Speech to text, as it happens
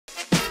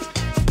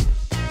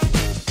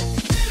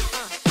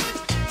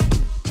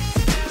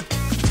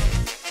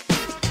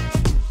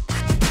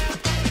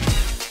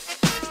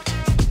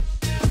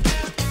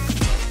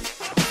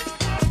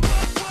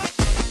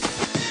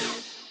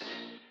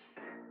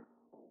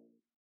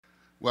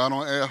Well, I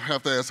don't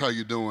have to ask how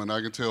you're doing. I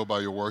can tell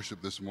by your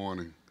worship this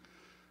morning.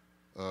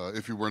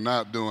 If you were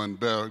not doing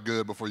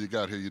good before you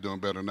got here, you're doing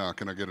better now.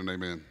 Can I get an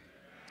amen?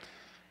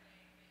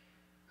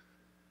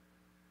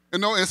 And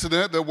no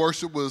incident that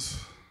worship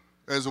was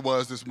as it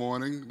was this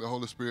morning. The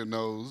Holy Spirit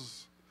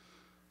knows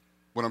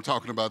what I'm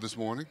talking about this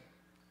morning.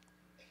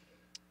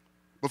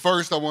 But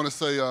first, I want to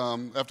say,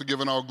 after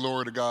giving all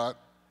glory to God,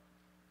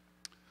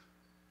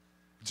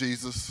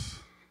 Jesus,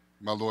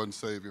 my Lord and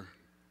Savior,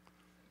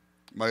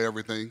 my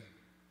everything,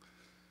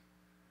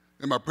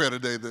 and my prayer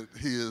today that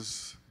He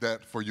is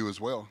that for you as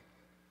well.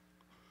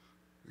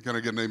 Can I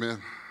get an amen?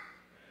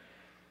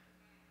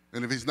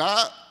 And if He's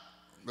not,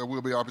 there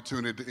will be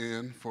opportunity at the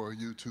end for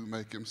you to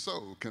make Him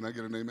so. Can I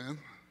get an amen?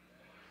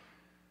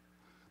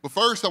 But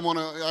first, I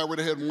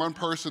already had one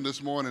person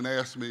this morning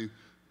ask me,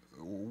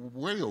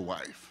 where's your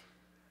wife?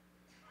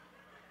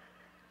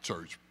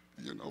 Church,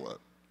 you know what?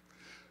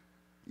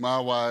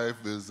 My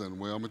wife is in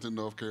Wilmington,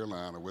 North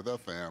Carolina with her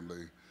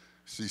family.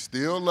 She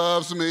still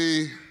loves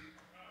me.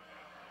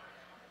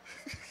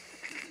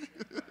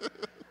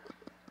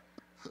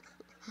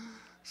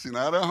 She's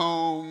not at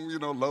home,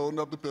 loading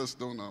up the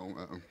pistol. No.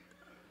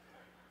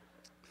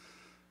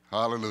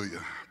 Hallelujah.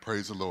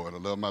 Praise the Lord. I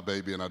love my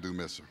baby and I do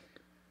miss her.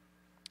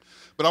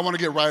 But I want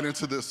to get right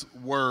into this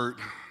word,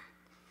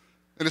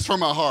 and it's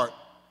from my heart.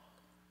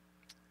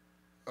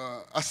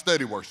 I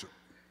study worship.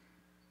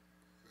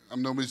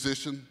 I'm no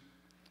musician.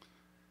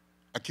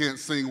 I can't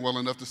sing well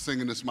enough to sing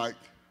in this mic.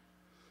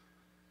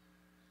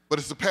 But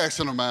it's a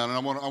passion of mine, and I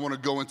want to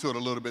go into it a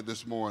little bit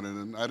this morning.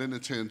 And I didn't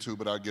intend to,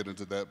 but I'll get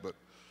into that. But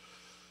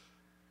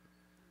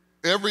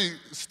every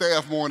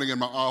staff morning in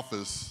my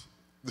office,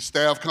 the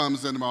staff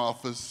comes into my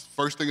office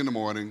first thing in the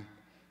morning.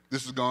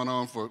 This has gone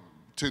on for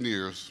 10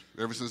 years,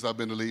 ever since I've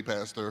been the lead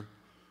pastor.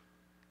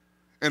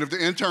 And if the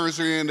interns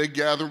are in, they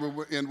gather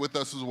in with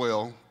us as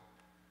well.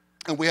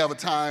 And we have a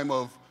time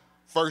of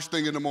first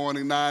thing in the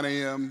morning, 9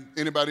 a.m.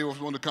 Anybody else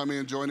want to come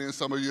in, join in?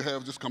 Some of you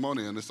have, just come on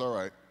in. It's all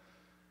right.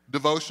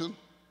 Devotion.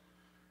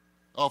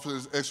 Often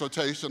it's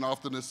exhortation.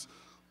 Often it's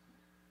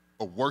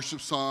a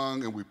worship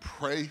song, and we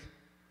pray.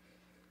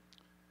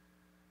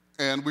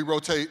 And we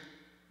rotate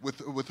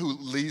with who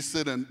leads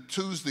it. And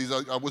Tuesdays,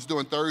 I was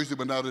doing Thursday,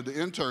 but now that the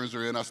interns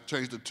are in, I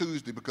changed to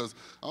Tuesday because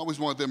I always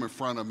want them in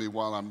front of me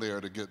while I'm there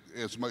to get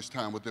as much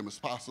time with them as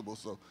possible.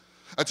 So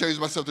I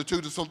changed myself to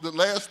Tuesday. So the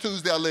last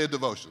Tuesday, I led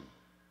devotion.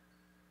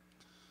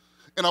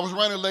 And I was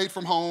running late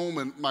from home,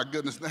 and my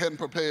goodness, I hadn't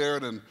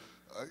prepared, and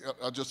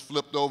I just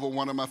flipped over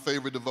one of my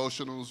favorite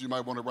devotionals. You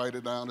might want to write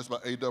it down. It's by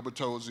A.W.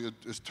 Tozer.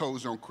 It's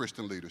Tozer on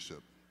Christian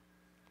leadership.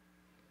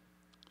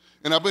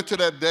 And I went to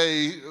that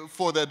day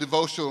for that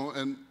devotional,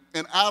 and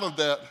out of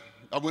that,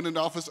 I went in the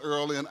office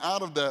early, and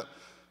out of that,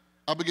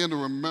 I began to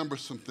remember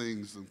some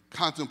things and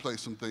contemplate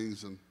some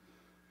things. And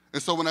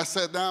so when I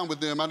sat down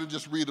with them, I didn't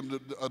just read them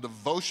a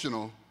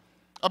devotional.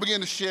 I began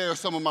to share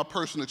some of my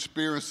personal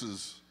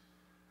experiences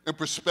and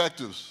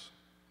perspectives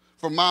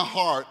from my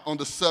heart on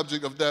the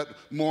subject of that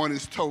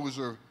morning's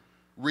Tozer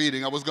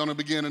reading. I was going to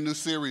begin a new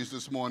series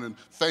this morning,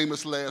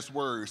 Famous Last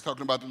Words,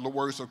 talking about the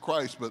words of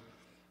Christ. But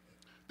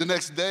the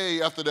next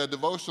day after that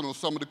devotional,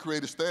 some of the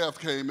creative staff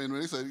came in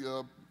and they said,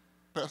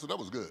 Pastor, that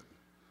was good.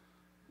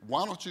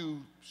 Why don't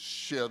you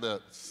share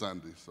that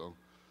Sunday? So,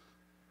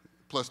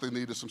 plus they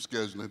needed some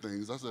scheduling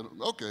things. I said,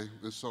 okay.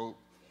 And so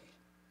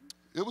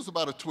it was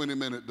about a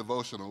 20-minute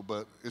devotional,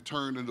 but it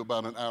turned into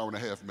about an hour and a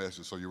half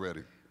message. So you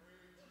ready?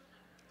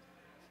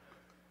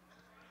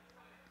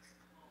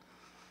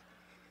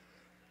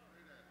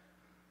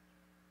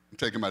 I'm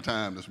taking my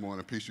time this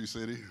morning, Peachtree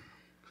City.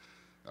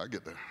 I'll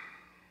get there.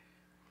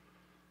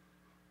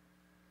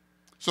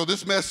 So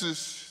this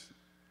message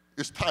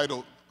is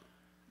titled,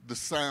 The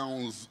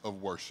Sounds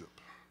of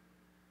Worship.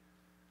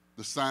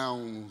 The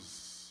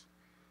Sounds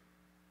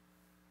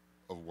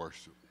of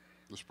Worship.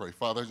 Let's pray.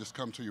 Father, I just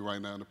come to you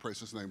right now in the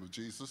precious name of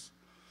Jesus.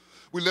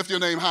 We lift your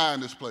name high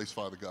in this place,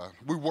 Father God.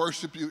 We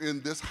worship you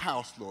in this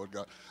house, Lord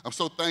God. I'm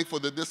so thankful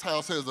that this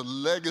house has a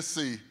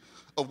legacy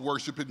of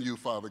worshiping you,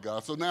 Father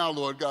God. So now,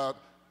 Lord God,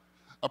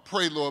 I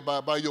pray, Lord,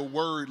 by your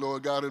word,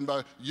 Lord God, and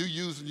by you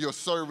using your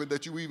servant,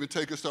 that you even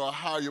take us to a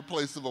higher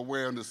place of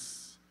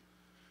awareness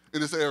in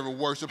this area of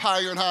worship,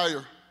 higher and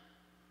higher.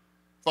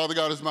 Father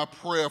God, is my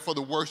prayer for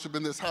the worship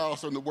in this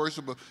house and the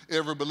worship of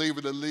every believer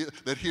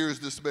that hears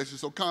this message.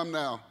 So come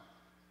now,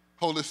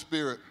 Holy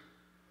Spirit,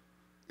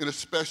 in a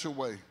special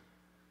way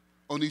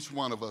on each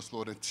one of us,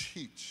 Lord, and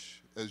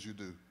teach as you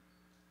do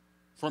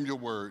from your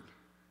word.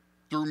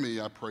 Through me,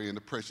 I pray in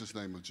the precious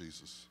name of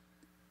Jesus.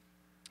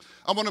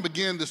 I want to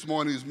begin this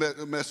morning's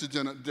message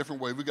in a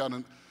different way. We got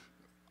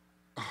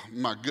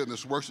my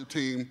goodness, worship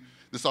team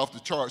that's off the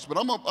charts. But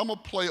I'm gonna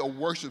play a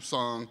worship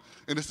song,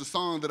 and it's a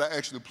song that I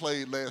actually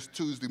played last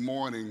Tuesday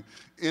morning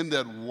in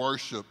that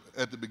worship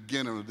at the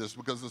beginning of this,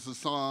 because it's a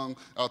song,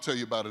 I'll tell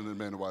you about it in a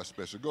minute why it's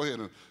special. Go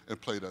ahead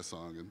and play that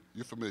song, and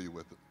you're familiar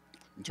with it.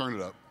 And turn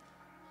it up.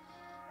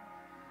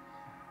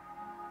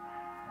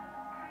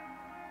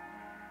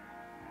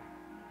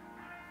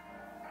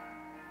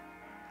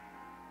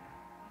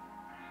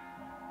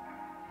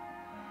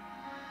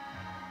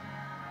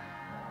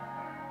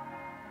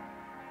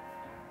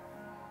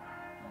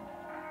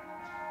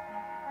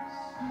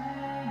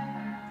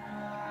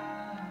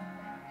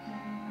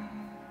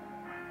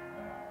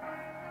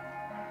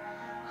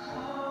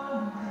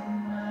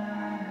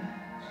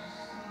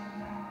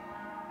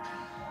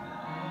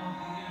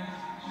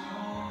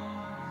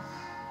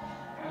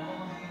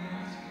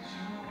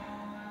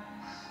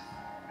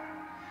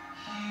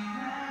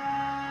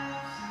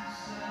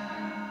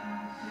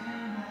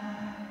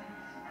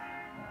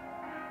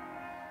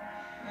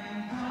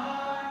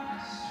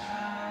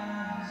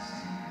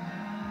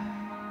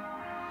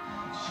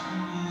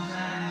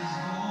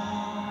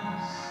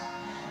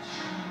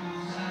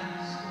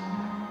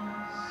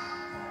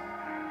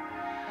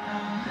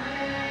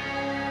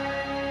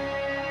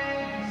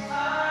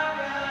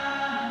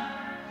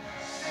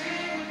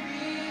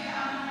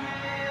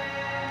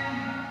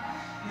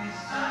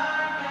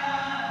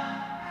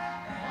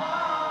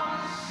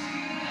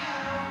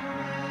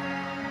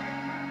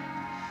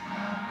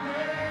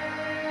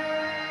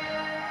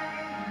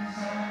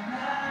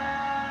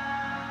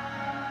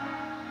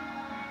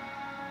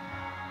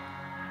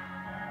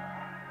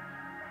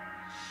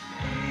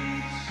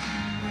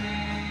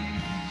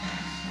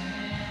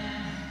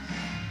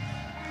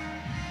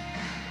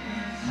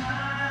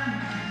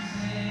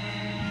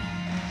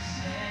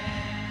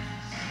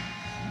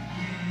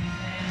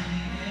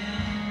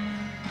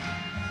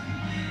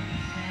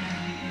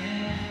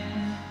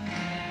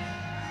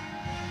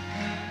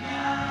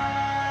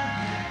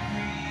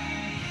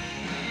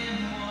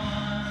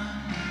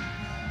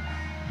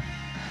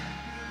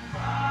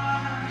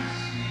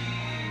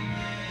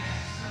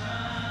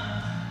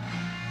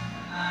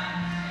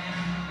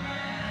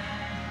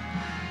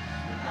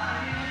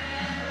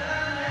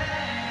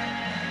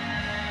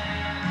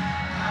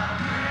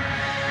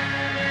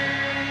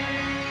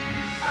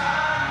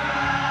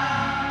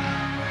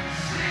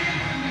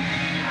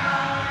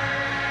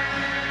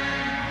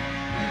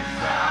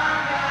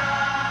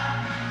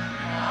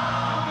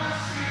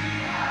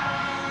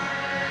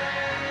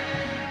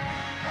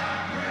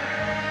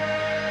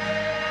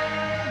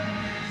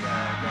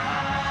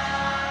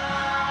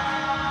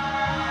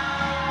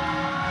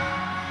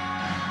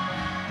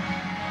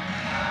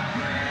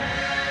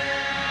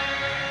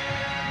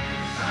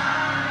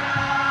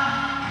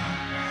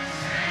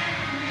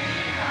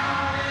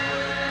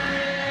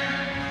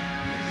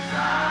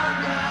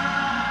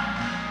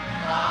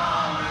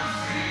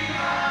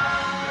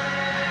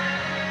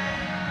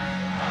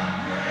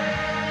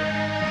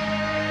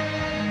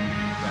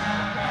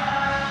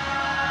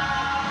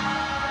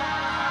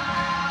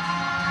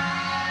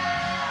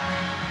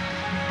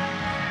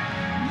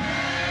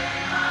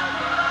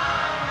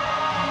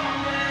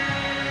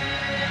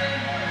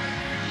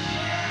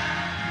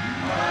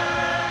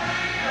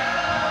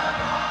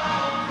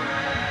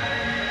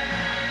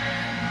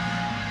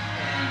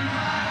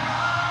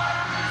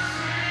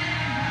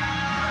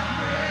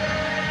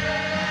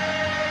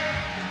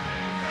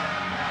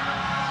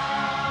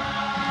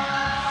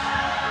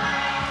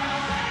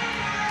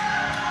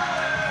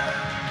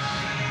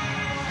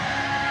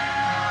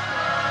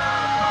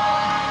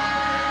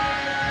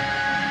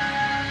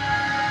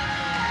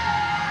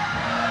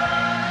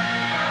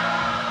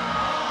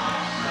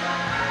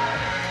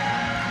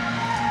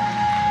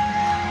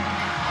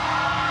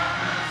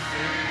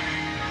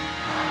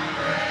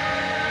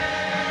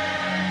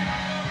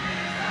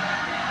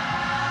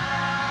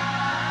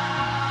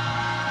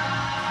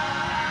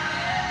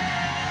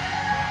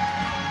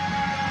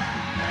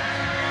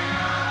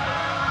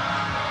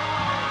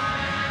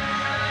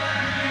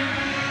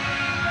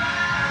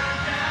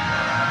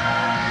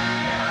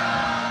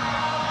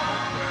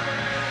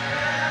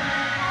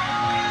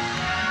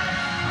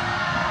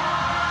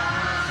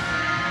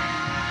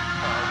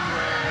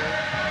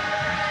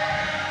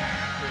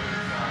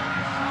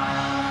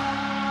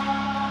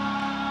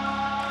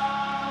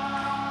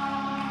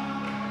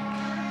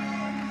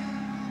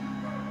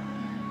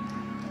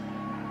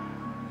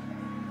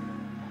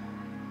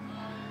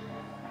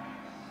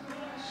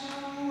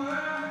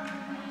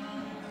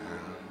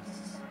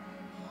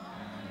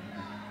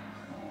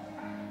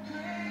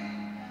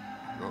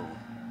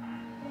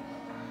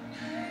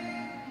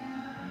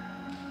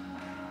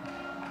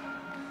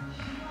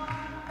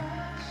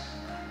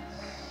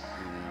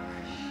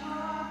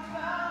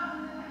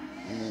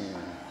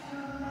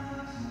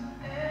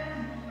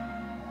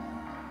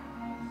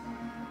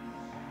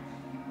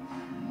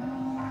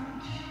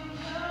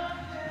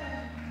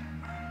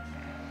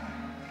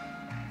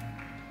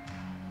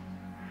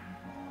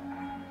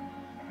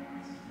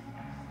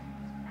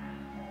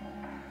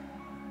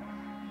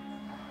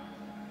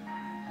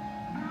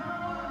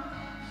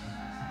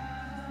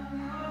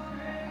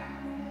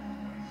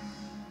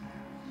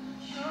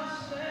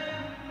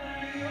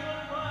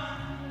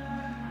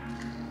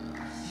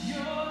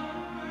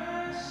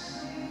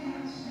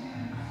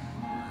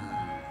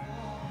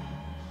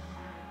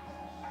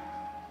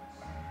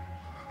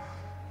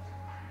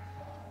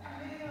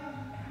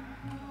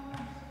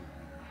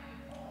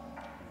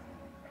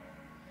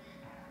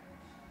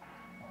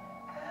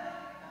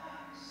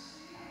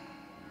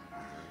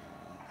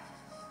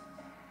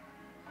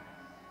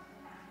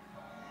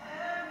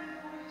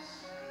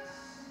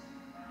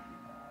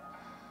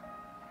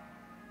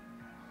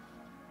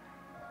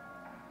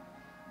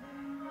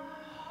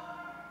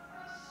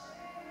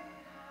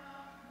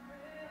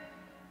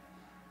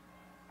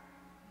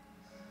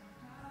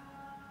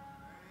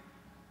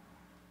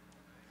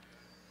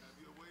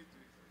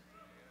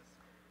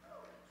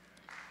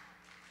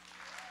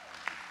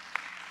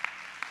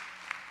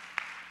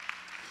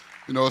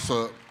 You know, it's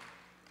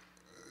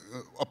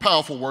a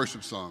powerful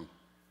worship song.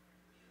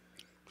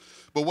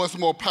 But what's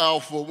more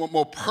powerful, what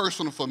more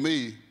personal for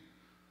me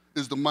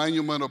is the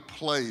monumental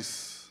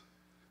place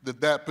that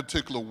that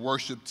particular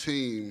worship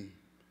team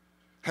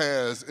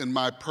has in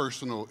my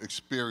personal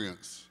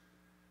experience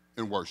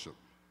in worship.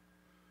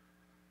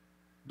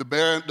 The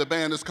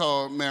band is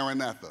called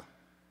Maranatha.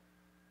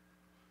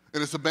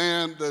 And it's a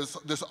band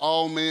that's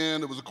all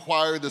men. It was a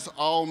choir that's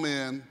all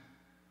men.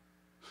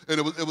 And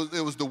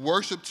it was the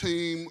worship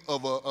team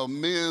of a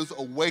men's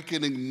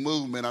awakening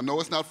movement. I know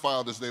it's not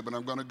Father's Day, but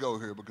I'm going to go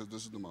here because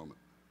this is the moment.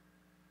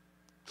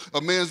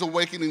 A men's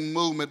awakening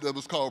movement that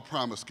was called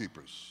Promise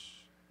Keepers.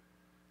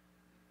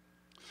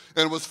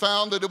 And it was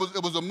founded, it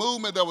was a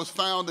movement that was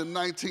founded in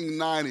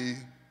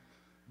 1990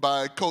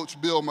 by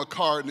Coach Bill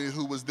McCartney,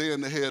 who was then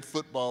the head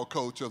football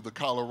coach of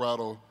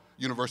the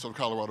University of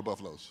Colorado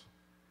Buffaloes.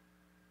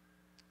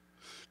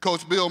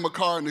 Coach Bill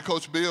McCartney,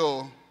 Coach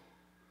Bill,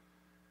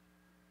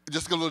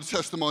 just got a little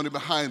testimony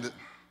behind it.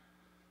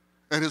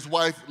 And his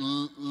wife,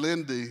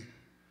 Lindy,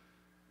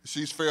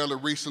 she's fairly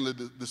recently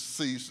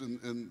deceased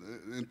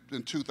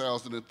in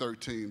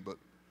 2013. But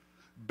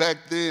back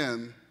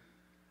then,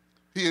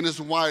 he and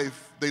his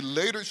wife, they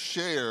later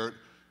shared,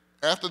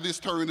 after this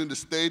turned into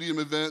stadium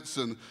events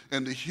and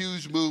the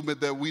huge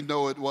movement that we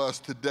know it was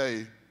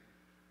today,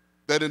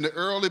 that in the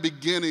early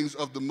beginnings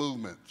of the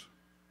movement,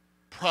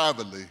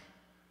 privately,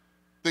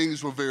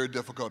 things were very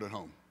difficult at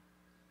home.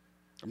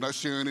 I'm not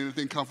sharing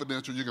anything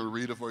confidential. You're going to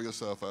read it for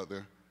yourself out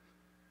there.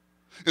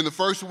 In the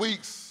first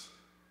weeks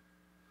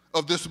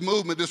of this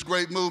movement, this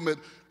great movement,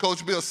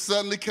 Coach Bill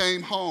suddenly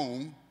came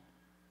home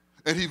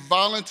and he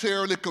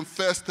voluntarily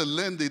confessed to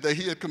Lindy that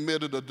he had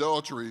committed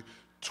adultery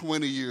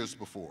 20 years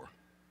before.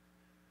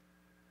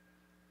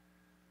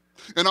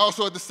 And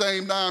also at the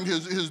same time,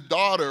 his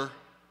daughter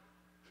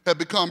had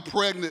become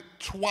pregnant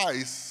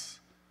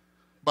twice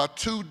by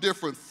two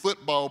different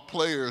football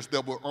players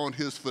that were on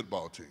his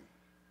football team.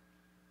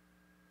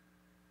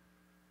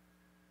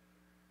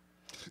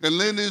 And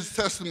Lindy's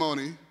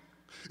testimony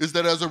is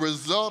that as a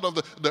result of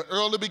the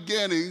early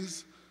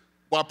beginnings,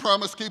 while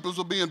Promise Keepers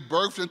were being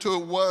birthed into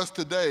it was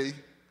today,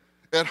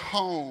 at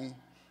home,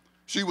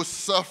 she was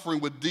suffering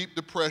with deep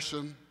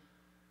depression,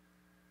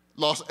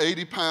 lost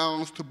 80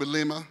 pounds to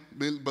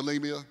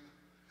bulimia,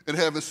 and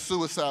having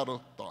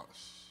suicidal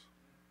thoughts.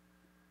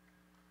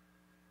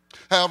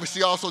 However,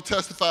 she also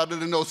testified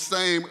that in those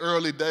same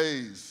early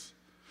days,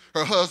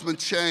 her husband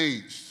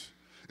changed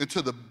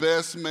into the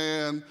best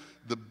man,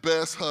 the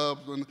best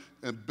husband,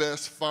 and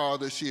best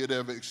father she had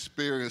ever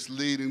experienced,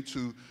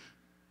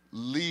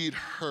 lead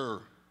her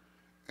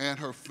and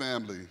her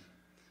family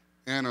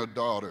and her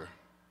daughter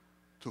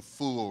to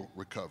full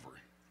recovery.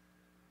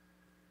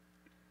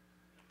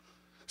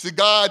 See,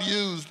 God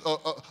used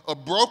a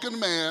broken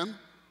man,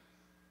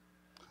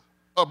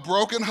 a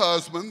broken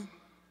husband,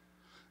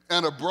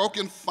 and a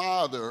broken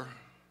father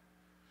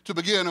to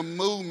begin a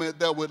movement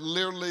that would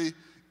literally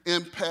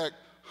impact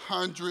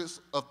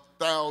hundreds of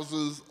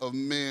thousands of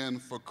men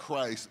for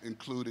Christ,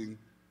 including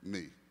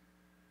me.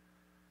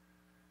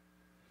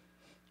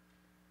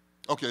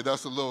 Okay,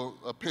 that's a little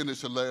appendage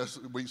to last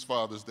week's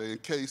Father's Day in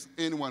case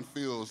anyone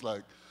feels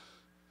like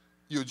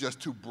you're just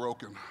too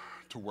broken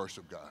to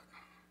worship God.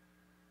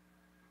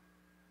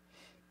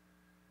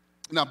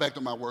 Now back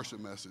to my worship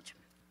message.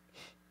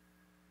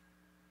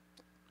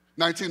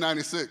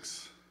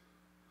 1996,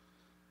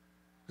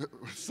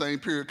 same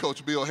period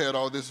Coach Bill had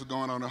all this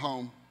going on at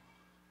home.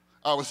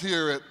 I was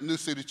here at New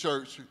City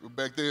Church.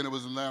 Back then it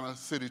was Atlanta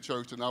City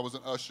Church, and I was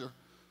an usher,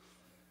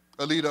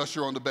 a lead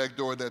usher on the back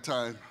door at that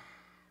time.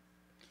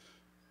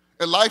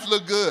 And life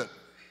looked good.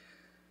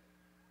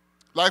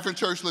 Life in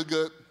church looked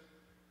good.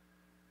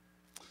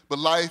 But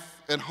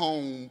life at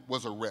home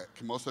was a wreck.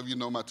 Most of you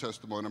know my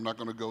testimony. I'm not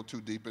going to go too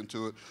deep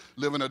into it.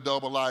 Living a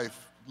double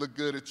life. Looked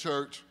good at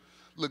church,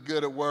 looked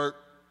good at work,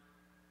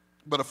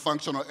 but a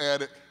functional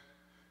addict.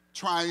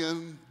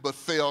 Trying but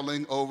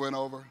failing over and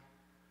over.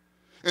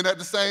 And at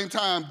the same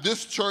time,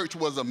 this church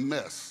was a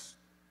mess.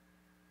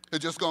 It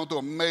had just gone through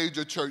a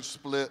major church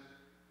split.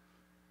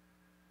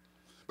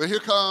 But here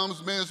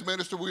comes men's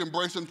ministry. We're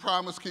embracing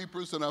Promise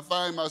Keepers, and I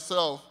find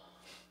myself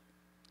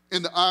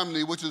in the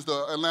Omni, which is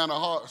the Atlanta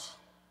Hawks.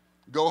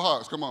 Go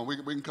Hawks. Come on, we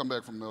can come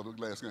back from the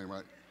last game,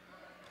 right?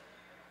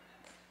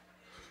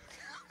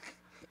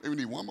 Maybe we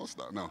need one more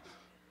stop. No.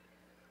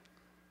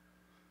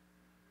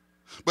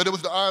 But it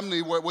was the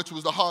Omni, which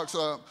was the Hawks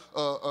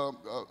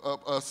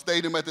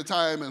stadium at the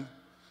time, and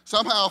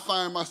somehow I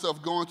find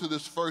myself going to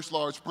this first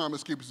large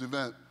Promise Keepers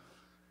event.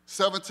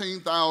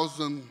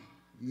 17,000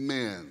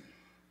 men.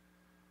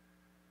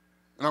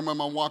 And I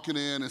remember walking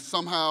in, and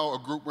somehow a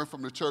group went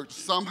from the church.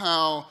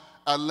 Somehow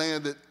I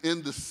landed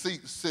in the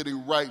seat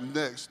sitting right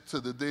next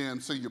to the then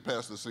senior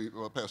pastor,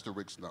 Pastor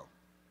Rick Snow.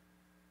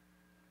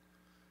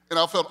 And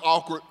I felt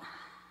awkward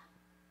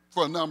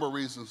for a number of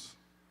reasons.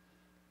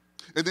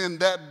 And then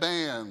that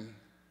band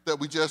that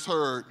we just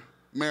heard,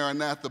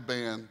 Maranatha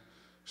Band,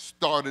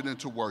 started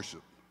into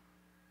worship.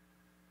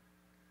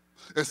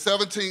 And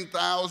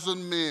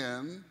 17,000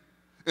 men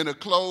in a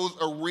closed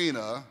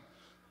arena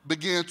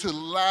began to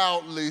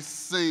loudly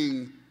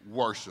sing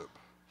worship.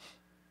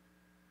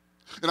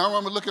 And I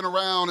remember looking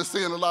around and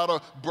seeing a lot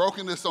of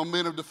brokenness on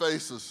many of the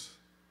faces.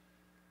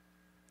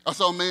 I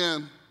saw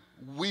men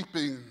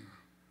weeping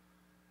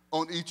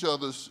on each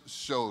other's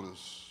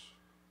shoulders.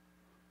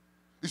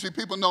 You see,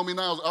 people know me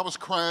now. I was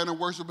crying and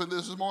worshiping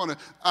this morning.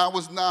 I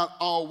was not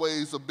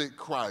always a big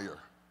crier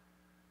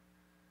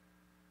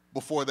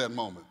before that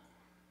moment.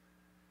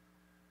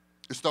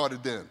 It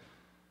started then.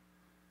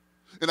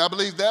 And I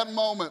believe that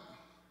moment,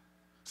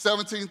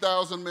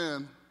 17,000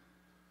 men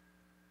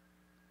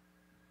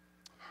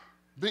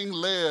being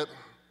led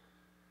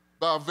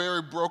by a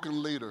very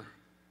broken leader,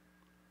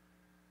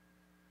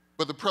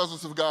 but the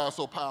presence of God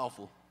so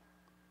powerful,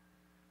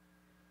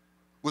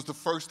 was the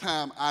first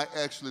time I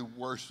actually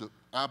worshiped,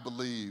 I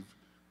believe,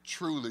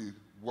 truly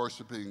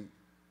worshiping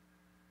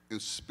in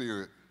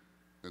spirit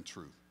and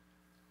truth.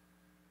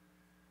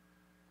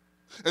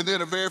 And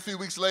then a very few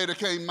weeks later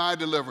came my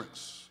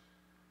deliverance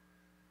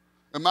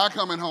and my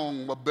coming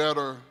home a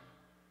better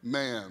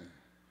man,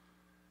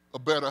 a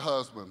better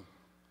husband,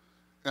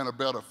 and a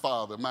better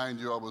father. Mind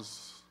you, I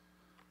was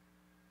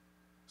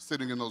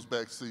sitting in those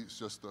back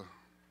seats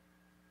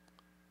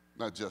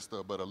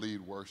but a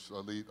lead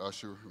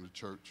usher in the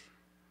church.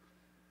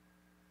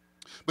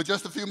 But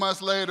just a few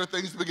months later,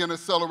 things began to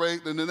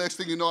accelerate, and the next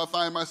thing you know, I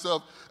find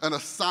myself an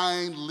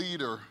assigned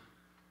leader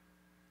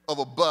of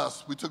a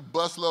bus. We took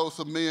busloads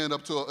of men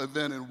up to an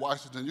event in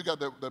Washington. You got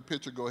that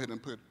picture, go ahead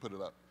and put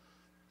it up.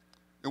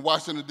 In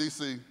Washington,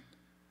 D.C.,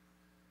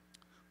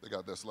 they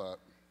got that slide.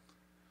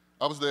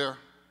 I was there.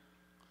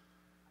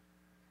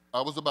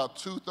 I was about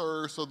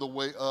 2/3 of the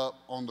way up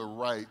on the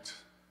right.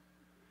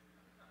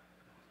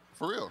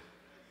 For real.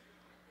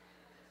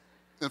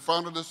 In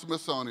front of the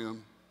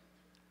Smithsonian,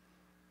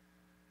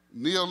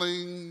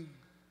 kneeling,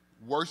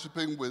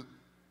 worshiping with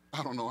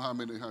I don't know how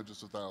many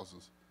hundreds of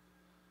thousands,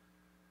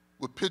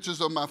 with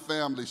pictures of my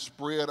family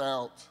spread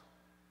out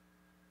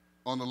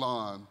on the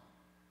lawn,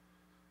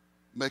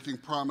 making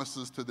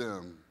promises to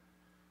them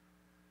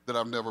that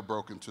I've never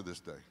broken to this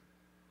day.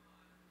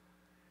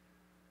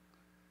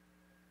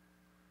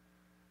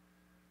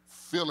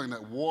 Feeling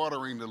that,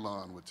 watering the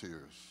lawn with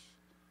tears.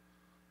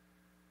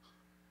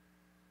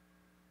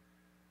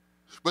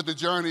 But the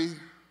journey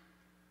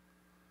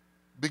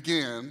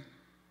began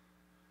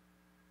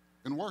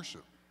in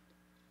worship.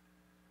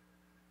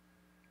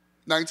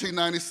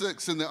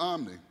 1996 in the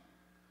Omni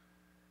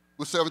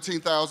with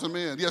 17,000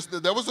 men. Yes,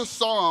 there was a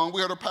song.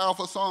 We heard a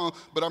powerful song,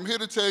 but I'm here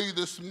to tell you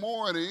this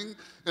morning,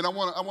 and I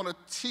want to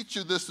teach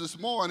you this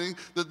morning,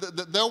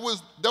 that there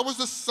was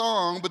a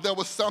song, but there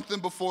was something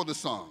before the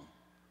song.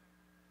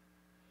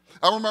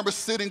 I remember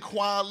sitting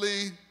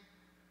quietly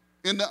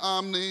in the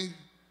Omni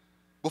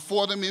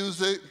before the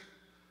music,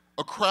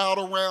 a crowd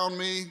around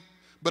me,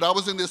 but I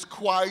was in this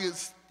quiet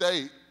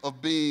state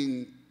of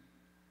being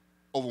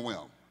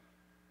overwhelmed.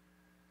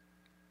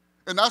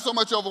 And not so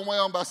much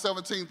overwhelmed by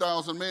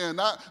 17,000 men,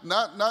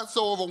 not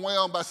so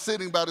overwhelmed by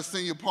sitting by the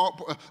senior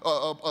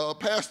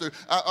pastor.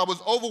 I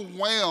was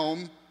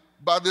overwhelmed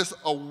by this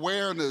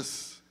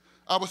awareness,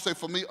 I would say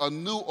for me, a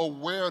new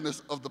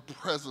awareness of the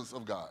presence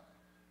of God.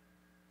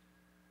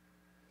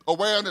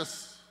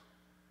 Awareness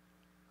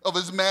of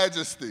His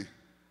majesty.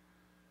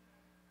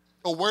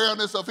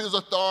 Awareness of His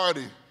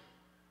authority.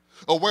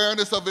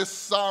 Awareness of His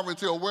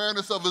sovereignty,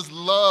 awareness of His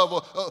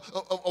love,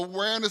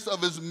 awareness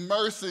of His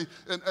mercy,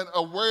 and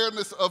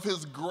awareness of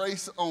His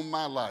grace on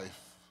my life.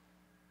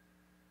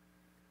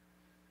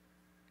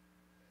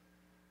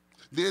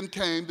 Then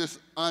came this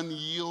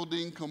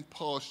unyielding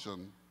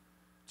compulsion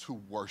to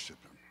worship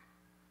Him.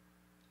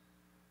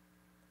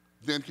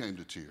 Then came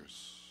the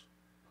tears.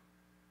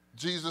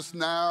 Jesus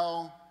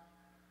now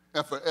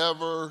and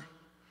forever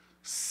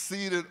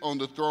seated on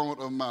the throne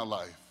of my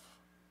life.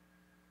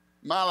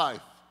 My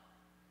life.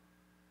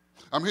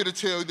 I'm here to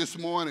tell you this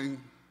morning,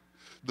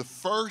 the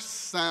first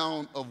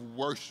sound of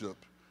worship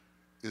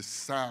is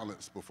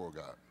silence before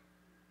God.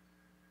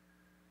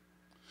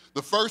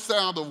 The first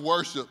sound of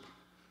worship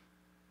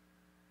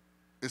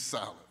is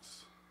silence.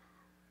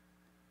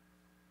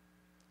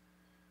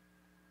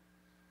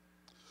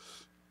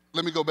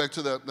 Let me go back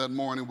to that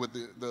morning with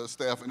the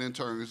staff and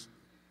interns.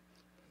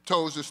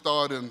 Told you to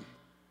start in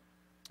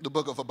the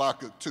book of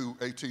Habakkuk 2,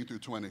 18 through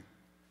 20.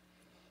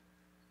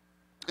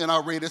 And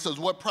I read, it says,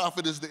 "What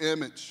profit is the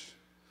image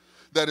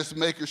that its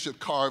maker should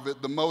carve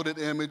it, the molded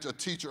image, a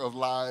teacher of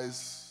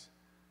lies,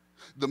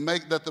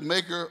 that the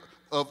maker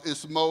of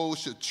its mold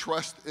should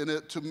trust in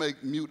it to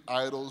make mute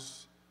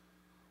idols?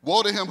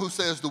 Woe to him who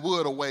says the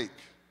wood awake,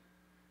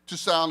 to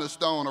silent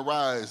stone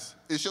arise,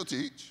 it shall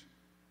teach.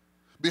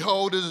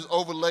 Behold, it is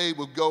overlaid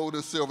with gold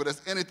and silver,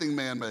 that's anything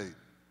man-made.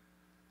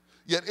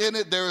 Yet in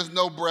it there is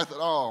no breath at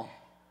all."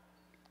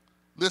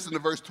 Listen to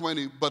verse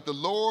 20, "But the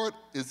Lord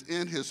is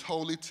in His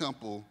holy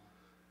temple.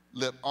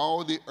 Let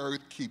all the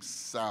earth keep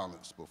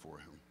silence before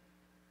Him."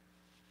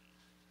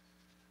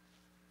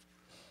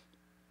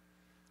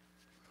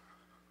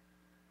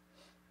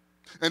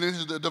 And in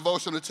his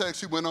devotional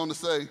text, he went on to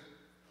say,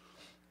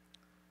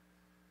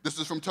 this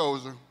is from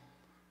Tozer,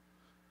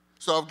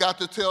 So I've got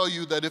to tell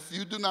you that if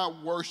you do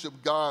not worship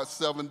God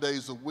 7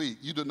 days a week,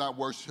 you do not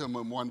worship him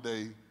in 1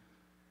 day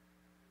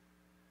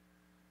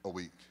a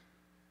week.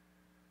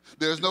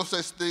 There's no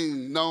such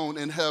thing known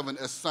in heaven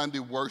as Sunday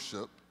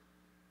worship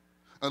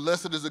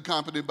unless it is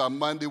accompanied by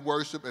Monday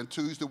worship and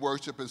Tuesday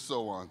worship and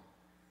so on.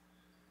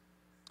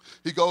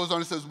 He goes on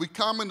and says, we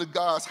come into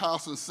God's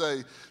house and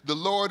say, the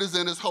Lord is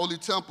in his holy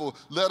temple.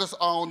 Let us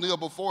all kneel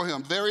before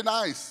him. Very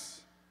nice.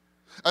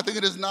 I think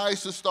it is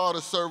nice to start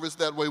a service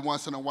that way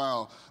once in a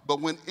while. But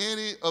when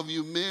any of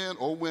you men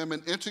or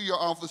women enter your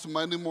office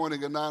Monday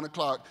morning at 9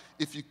 o'clock,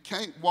 if you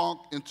can't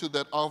walk into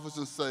that office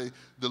and say,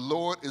 the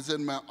Lord is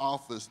in my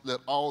office, let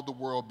all the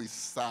world be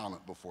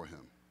silent before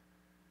him,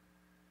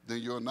 then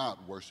you're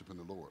not worshiping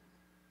the Lord.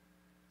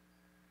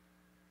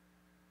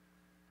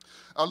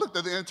 I looked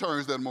at the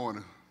interns that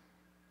morning.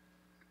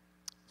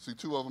 See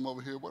 2 of them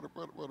over here. What the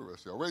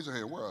rest of y'all? Raise your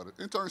hand. Where are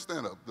they? Interns,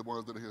 stand up. The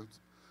ones that are here.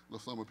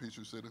 Little Summer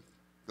Peachtree City.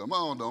 Come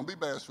on, don't be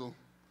bashful.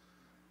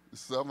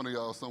 There's 7 of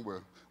y'all somewhere.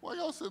 Why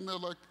y'all sitting there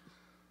like?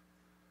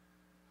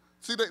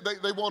 See,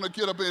 they want to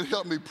get up and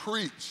help me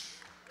preach.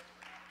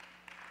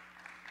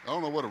 I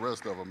don't know what the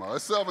rest of them are.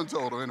 It's 7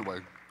 total anyway.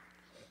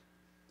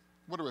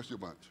 What the rest of your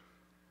bunch?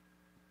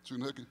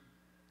 Shooting hooky?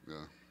 Yeah.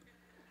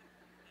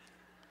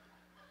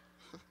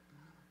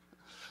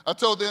 I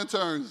told the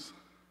interns,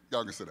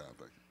 y'all can sit down,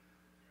 thank you.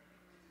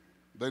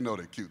 They know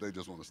they're cute. They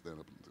just want to stand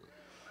up and do it.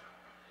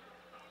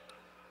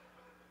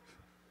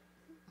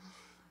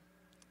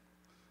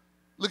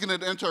 Looking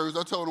at the interns,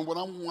 I told them what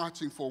I'm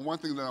watching for, one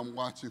thing that I'm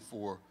watching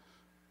for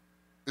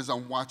is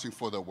I'm watching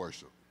for their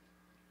worship.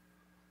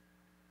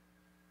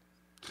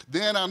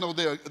 Then I know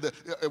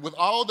with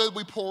all that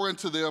we pour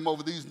into them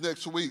over these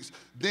next weeks,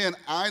 then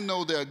I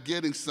know they're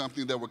getting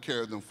something that will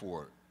carry them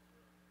forward.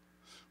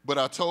 But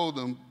I told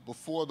them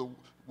before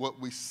what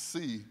we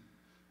see,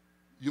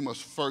 you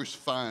must first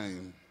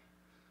find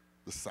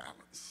the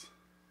silence.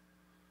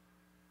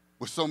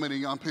 With so many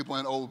young people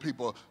and old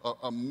people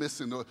are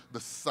missing the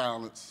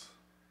silence.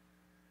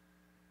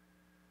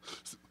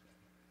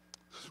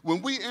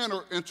 When we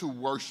enter into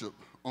worship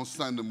on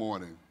Sunday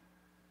morning,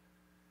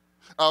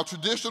 our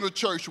traditional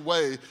church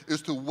way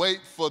is to wait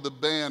for the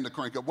band to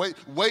crank up,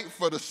 wait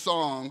for the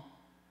song,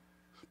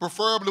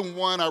 preferably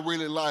one I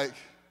really like,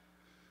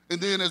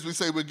 and then, as we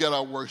say, we get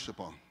our worship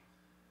on.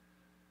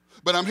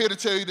 But I'm here to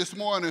tell you this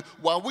morning,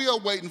 while we are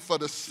waiting for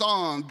the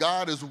song,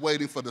 God is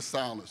waiting for the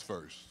silence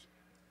first.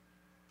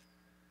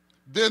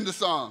 Then the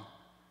song.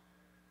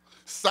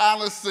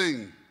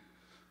 Silencing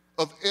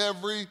of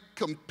every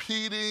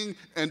competing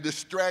and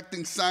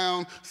distracting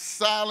sound,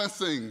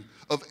 silencing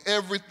of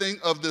everything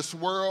of this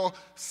world,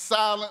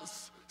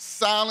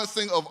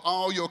 silencing of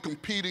all your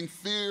competing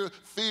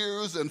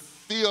fears and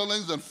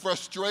feelings and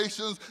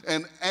frustrations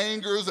and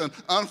angers and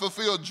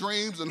unfulfilled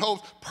dreams and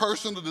hopes,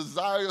 personal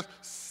desires,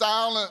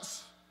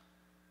 silence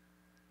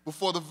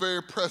before the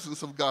very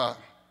presence of God.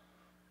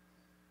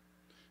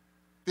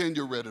 Then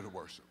you're ready to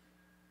worship.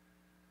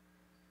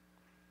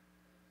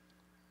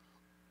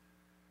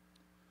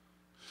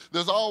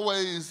 There's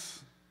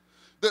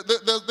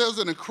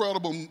an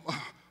incredible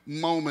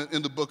moment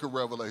in the book of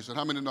Revelation.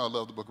 How many know I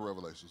love the book of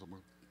Revelation? So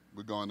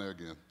we're going there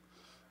again.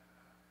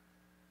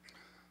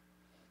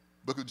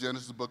 Book of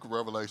Genesis, the book of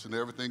Revelation,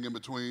 everything in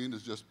between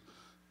is just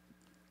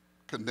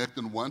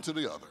connecting one to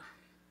the other.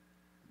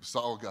 It's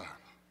all God.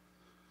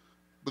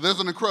 But there's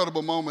an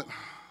incredible moment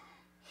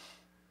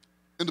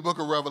in the book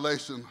of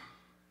Revelation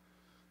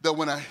that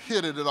when I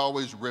hit it, it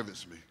always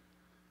rivets me.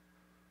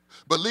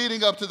 But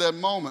leading up to that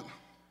moment,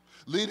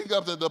 leading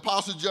up to the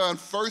Apostle John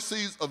first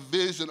sees a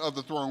vision of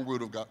the throne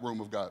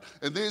room of God.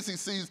 And then he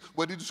sees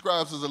what he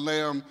describes as a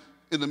lamb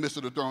in the midst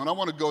of the throne. I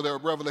want to go there,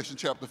 Revelation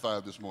chapter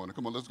 5 this morning.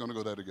 Come on, let's go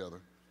there together.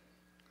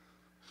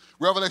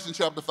 Revelation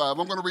chapter 5.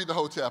 I'm going to read the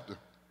whole chapter.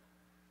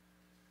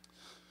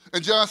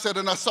 And John said,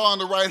 and I saw in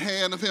the right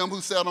hand of him who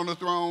sat on the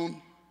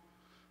throne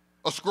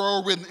a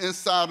scroll written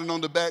inside and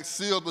on the back,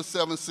 sealed with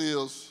 7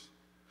 seals.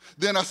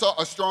 Then I saw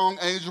a strong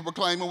angel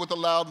proclaiming with a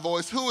loud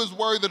voice, who is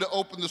worthy to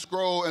open the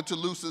scroll and to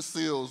loose its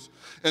seals?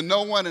 And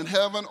no one in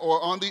heaven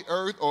or on the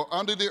earth or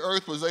under the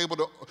earth was able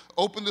to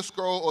open the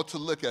scroll or to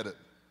look at it.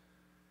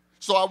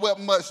 So I wept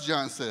much,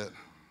 John said,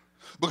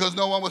 because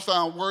no one was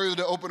found worthy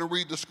to open and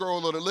read the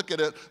scroll or to look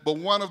at it. But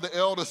one of the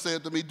elders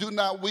said to me, do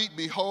not weep.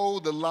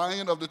 Behold, the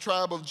Lion of the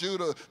tribe of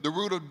Judah, the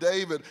root of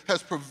David,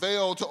 has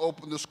prevailed to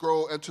open the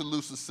scroll and to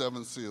loose the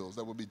 7 seals.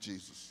 That would be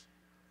Jesus.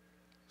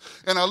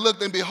 And I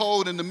looked, and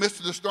behold, in the midst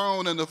of the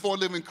throne and the 4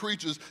 living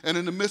creatures, and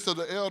in the midst of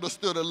the elders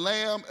stood a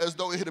lamb as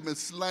though it had been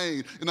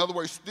slain. In other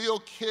words, still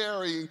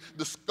carrying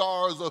the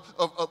scars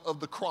of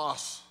the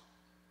cross.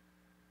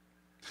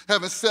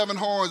 Having 7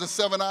 horns and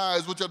 7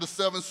 eyes, which are the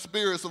 7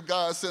 spirits of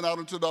God sent out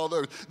into all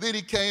the earth. Then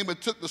he came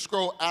and took the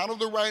scroll out of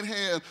the right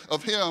hand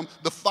of him,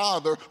 the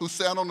Father, who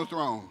sat on the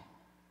throne.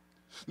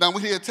 Now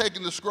when he had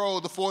taken the scroll,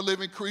 the 4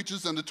 living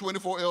creatures and the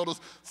 24 elders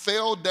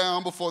fell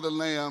down before the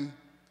Lamb,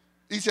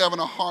 each having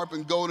a harp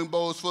and golden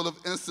bowls full of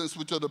incense,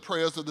 which are the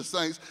prayers of the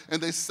saints.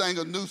 And they sang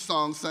a new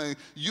song, saying,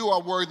 you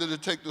are worthy to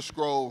take the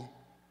scroll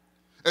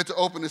and to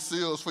open the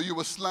seals, for you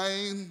were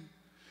slain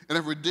and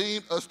have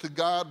redeemed us to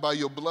God by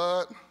your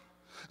blood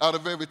out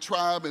of every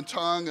tribe and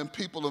tongue and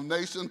people of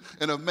nation,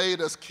 and have made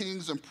us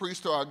kings and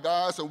priests to our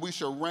God, and we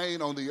shall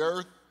reign on the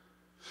earth.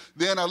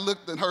 Then I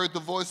looked and heard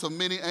the voice of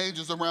many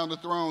angels around the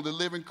throne, the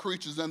living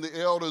creatures and the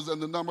elders, and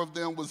the number of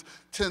them was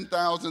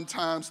 10,000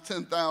 times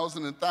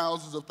 10,000 and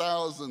thousands of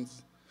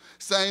thousands,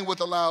 saying with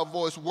a loud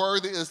voice,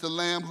 "Worthy is the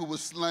Lamb who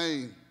was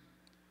slain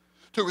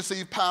to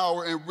receive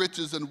power and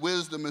riches and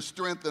wisdom and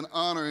strength and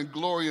honor and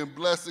glory and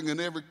blessing,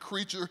 and every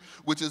creature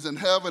which is in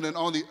heaven and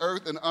on the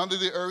earth and under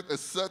the earth,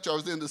 as such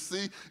as in the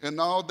sea, and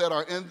all that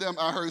are in them,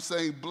 I heard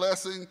saying,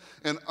 blessing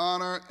and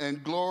honor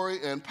and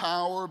glory and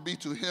power be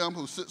to him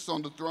who sits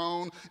on the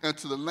throne and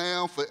to the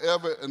Lamb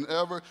forever and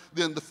ever."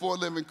 Then the four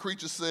living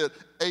creatures said,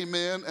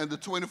 "Amen," and the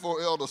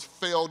 24 elders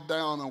fell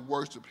down and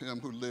worshiped him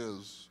who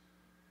lives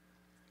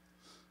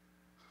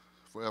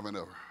forever and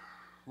ever.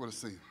 What a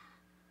scene.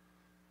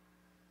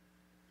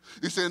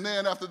 He said, and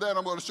then after that,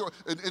 I'm going to show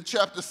in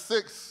chapter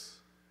 6,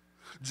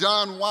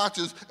 John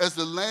watches as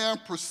the Lamb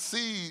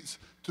proceeds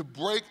to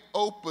break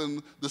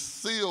open the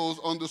seals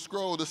on the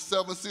scroll, the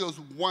 7 seals,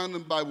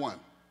 one by one.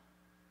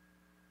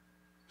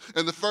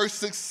 And the first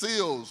 6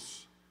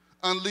 seals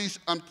unleash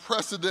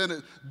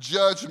unprecedented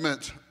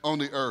judgment on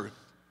the earth.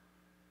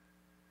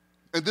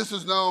 And this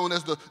is known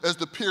as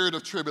the period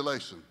of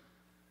tribulation.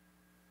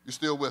 You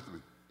still with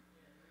me?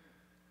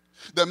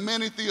 That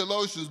many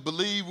theologians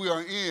believe we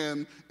are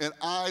in, and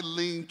I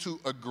lean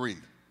to agree.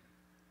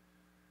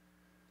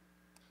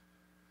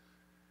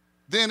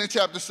 Then in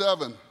chapter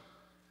 7,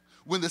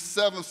 when the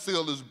 7th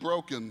seal is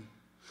broken,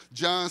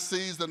 John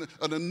sees an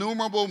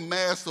innumerable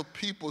mass of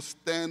people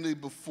standing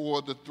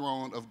before the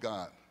throne of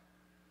God.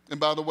 And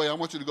by the way, I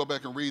want you to go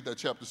back and read that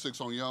chapter 6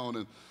 on your own,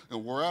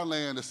 and where I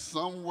land is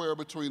somewhere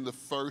between the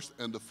 1st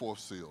and the 4th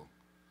seal.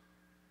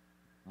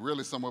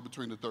 Really somewhere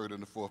between the 3rd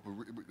and the 4th,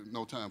 but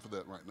no time for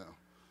that right now.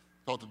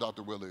 Talk to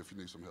Dr. Willie if you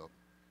need some help.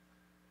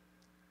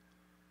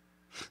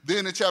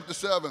 Then in chapter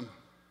 7,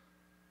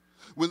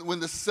 when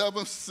the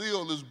 7th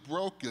seal is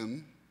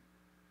broken,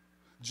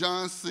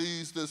 John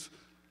sees this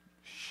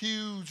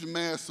huge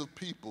mass of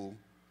people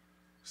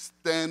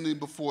standing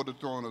before the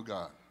throne of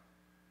God.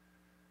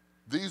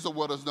 These are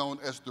what is known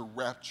as the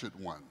raptured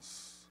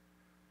ones.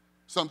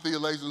 Some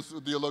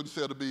theologians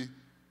say to be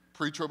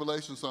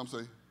pre-tribulation, some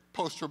say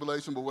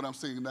post-tribulation, but what I'm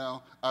seeing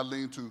now, I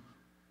lean to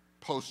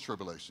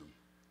post-tribulation.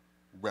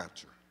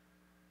 Rapture.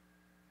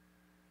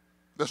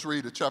 Let's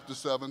read it, chapter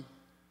 7,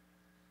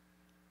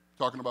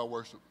 talking about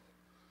worship.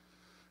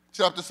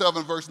 Chapter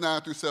 7, verse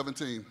 9 through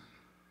 17.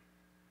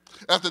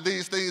 After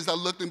these things I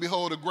looked, and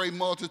behold, a great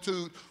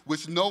multitude,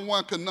 which no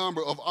one could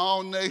number, of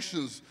all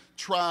nations,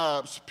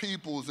 tribes,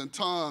 peoples, and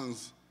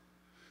tongues,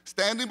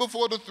 standing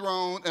before the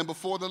throne and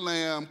before the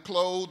Lamb,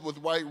 clothed with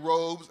white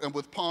robes and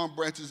with palm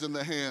branches in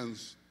their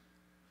hands,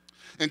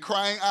 and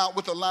crying out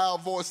with a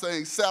loud voice,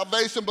 saying,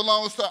 "Salvation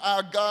belongs to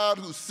our God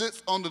who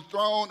sits on the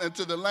throne and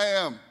to the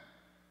Lamb."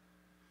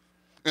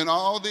 And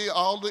all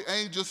the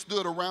angels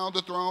stood around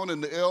the throne,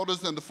 and the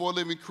elders and the 4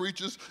 living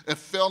creatures, and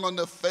fell on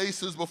their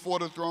faces before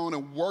the throne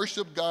and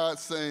worshiped God,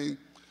 saying,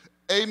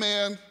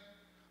 "Amen,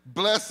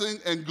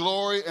 blessing and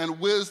glory and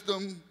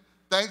wisdom,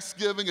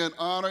 thanksgiving and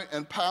honor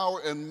and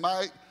power and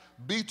might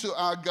be to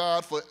our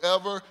God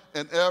forever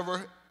and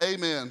ever.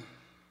 Amen."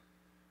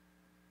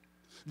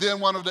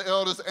 Then one of the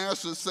elders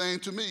answered,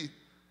 saying to me,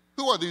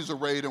 "Who are these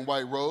arrayed in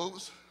white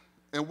robes,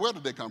 and where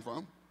did they come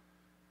from?"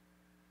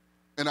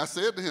 And I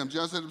said to him,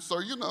 John said,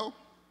 "Sir, you know."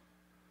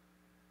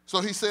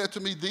 So he said to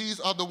me, "These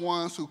are the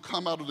ones who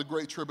come out of the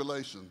great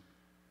tribulation,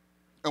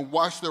 and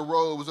washed their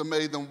robes and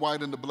made them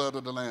white in the blood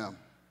of the Lamb.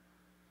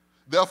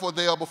 Therefore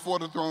they are before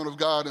the throne of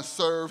God and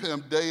serve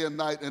him day and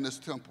night in his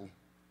temple.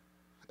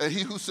 And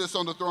he who sits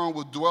on the throne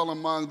will dwell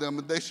among them,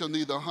 and they shall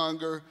neither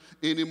hunger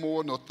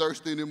anymore nor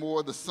thirst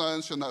anymore. The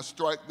sun shall not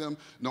strike them,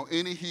 nor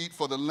any heat.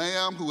 For the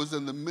Lamb who is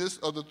in the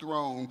midst of the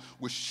throne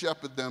will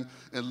shepherd them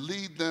and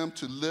lead them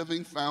to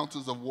living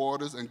fountains of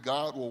waters, and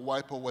God will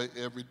wipe away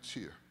every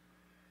tear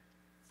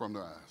from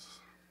their eyes."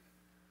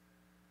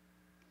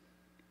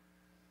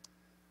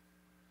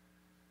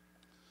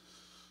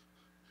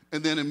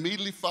 And then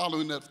immediately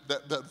following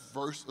that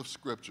verse of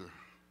Scripture,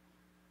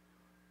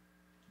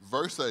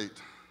 verse 8,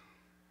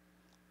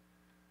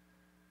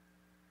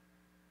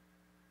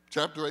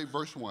 chapter 8,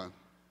 verse 1.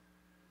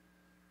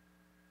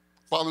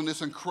 Following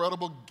this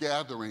incredible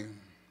gathering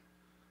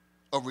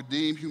of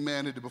redeemed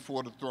humanity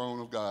before the throne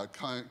of God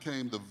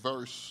came the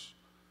verse,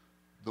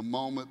 the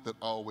moment that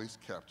always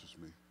captures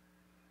me.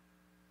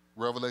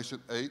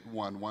 Revelation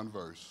 8:1, one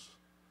verse.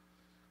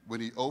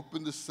 When he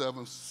opened the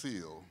 7th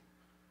seal,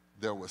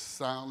 there was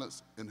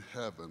silence in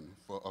heaven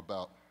for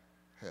about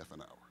half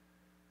an hour.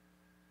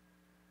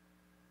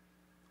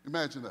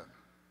 Imagine that.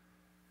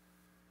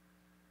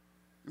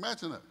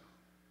 Imagine that.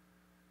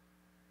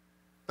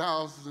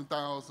 Thousands and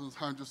thousands,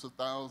 hundreds of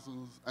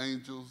thousands,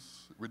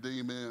 angels,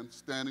 redeemed men,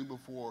 standing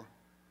before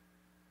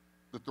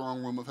the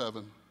throne room of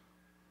heaven.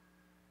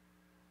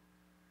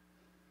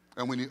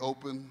 And when he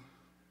opened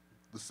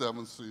the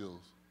 7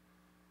 seals,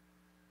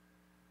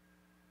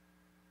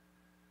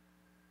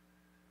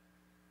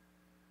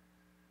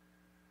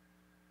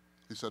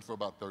 He said for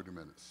about 30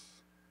 minutes.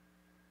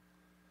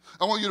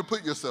 I want you to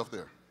put yourself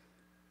there.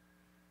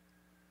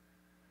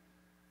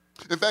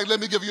 In fact, let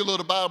me give you a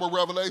little Bible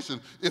revelation.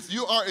 If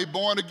you are a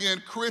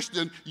born-again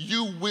Christian,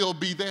 you will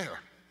be there.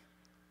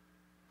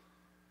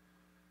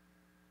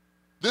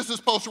 This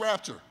is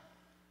post-rapture.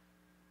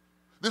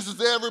 This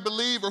is every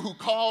believer who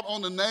called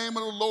on the name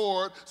of the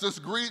Lord since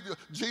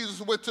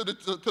Jesus went to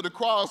the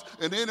cross,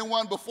 and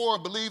anyone before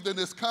believed in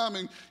his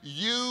coming.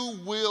 You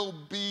will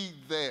be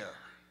there,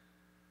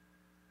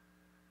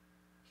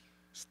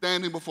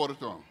 standing before the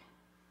throne.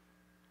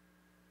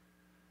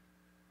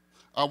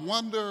 I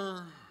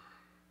wonder,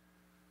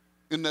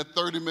 in that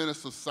 30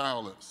 minutes of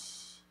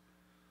silence,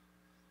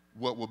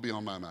 what will be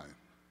on my mind.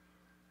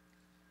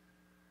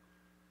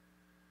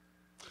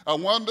 I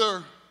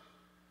wonder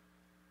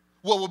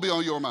what will be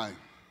on your mind.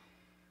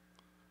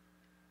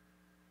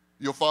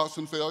 Your faults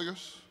and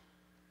failures,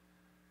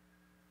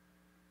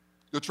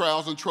 your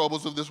trials and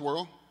troubles of this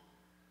world,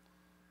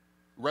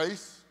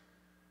 race,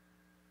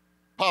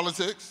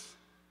 politics,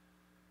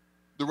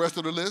 the rest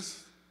of the list?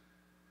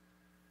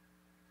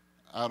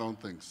 I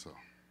don't think so.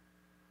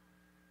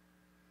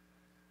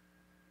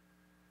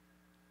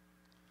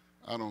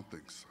 I don't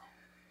think so.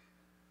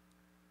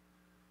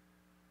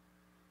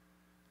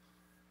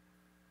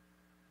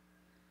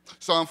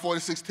 Psalm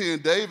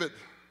 46:10, David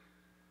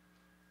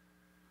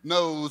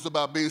knows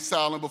about being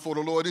silent before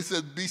the Lord. He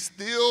says, be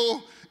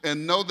still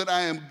and know that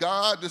I am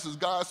God. This is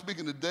God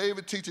speaking to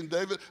David, teaching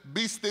David,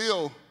 be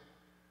still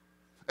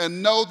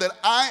and know that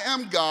I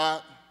am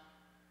God.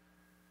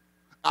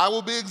 I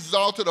will be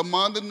exalted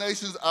among the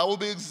nations. I will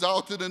be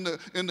exalted in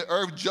the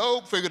earth.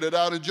 Job figured it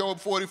out in Job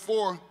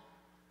 44.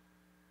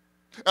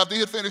 After he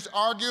had finished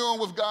arguing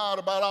with God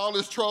about all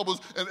his troubles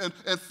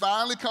and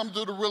finally come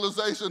to the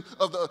realization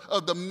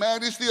of the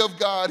majesty of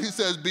God, he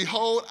says,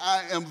 behold,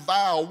 I am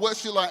vile. What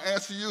shall I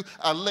answer you?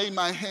 I lay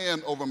my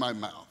hand over my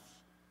mouth.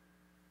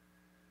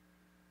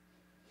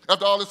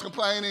 After all this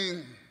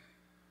complaining,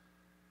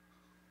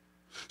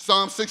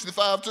 Psalm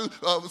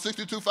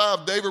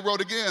 62:5, David wrote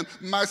again,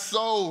 my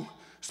soul,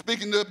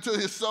 speaking to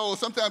his soul.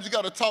 Sometimes you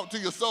got to talk to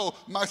your soul.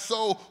 My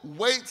soul,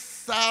 wait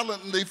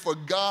silently for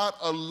God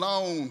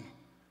alone.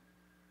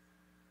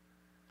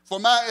 For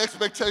my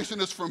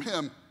expectation is from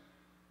him.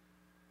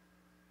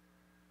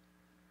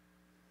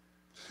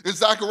 And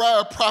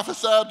Zechariah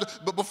prophesied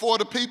before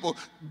the people,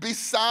 be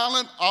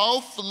silent,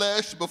 all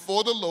flesh,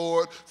 before the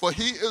Lord, for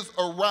he is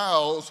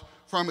aroused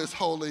from his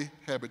holy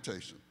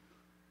habitation.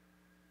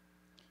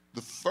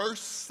 The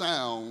first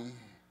sound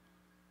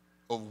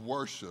of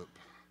worship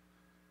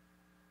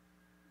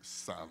is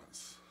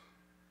silence.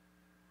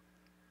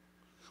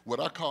 What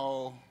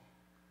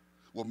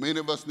many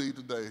of us need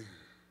today,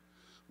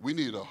 we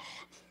need a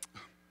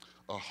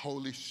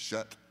holy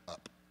shut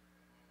up.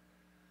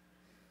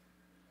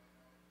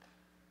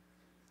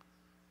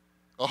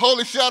 A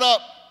holy shut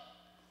up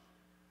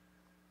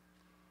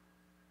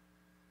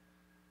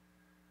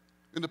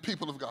in the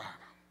people of God.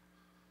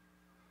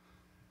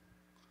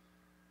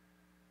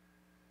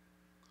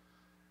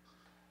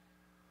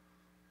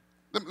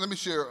 Let me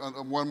share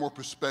one more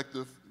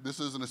perspective. This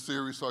isn't a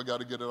series, so I got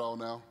to get it all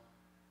now.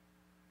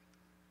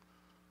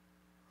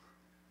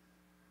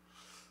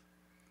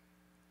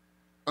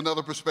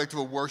 Another perspective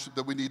of worship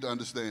that we need to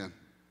understand.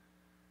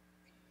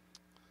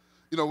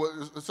 You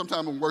know,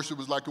 sometimes when worship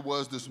was like it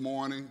was this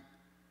morning,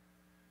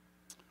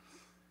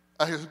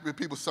 I hear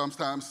people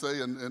sometimes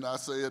say, and I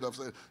say it, I've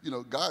said, you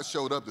know, God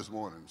showed up this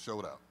morning,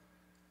 showed out.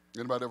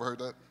 Anybody ever heard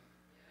that?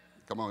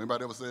 Come on,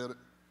 anybody ever said it?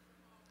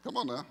 Come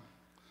on now.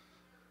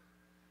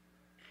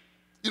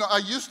 You know, I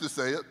used to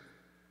say it.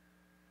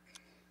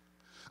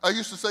 I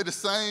used to say the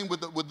same with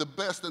the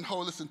best and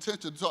holiest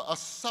intention. So I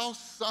saw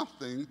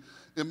something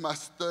in my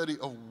study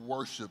of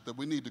worship that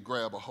we need to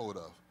grab a hold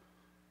of.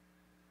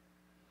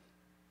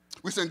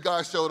 We saying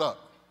God showed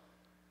up.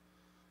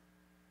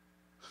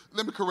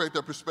 Let me correct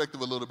that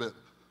perspective a little bit.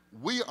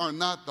 We are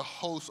not the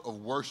hosts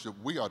of worship.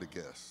 We are the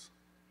guests.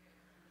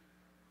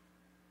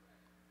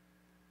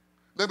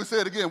 Let me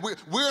say it again.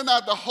 We're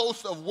not the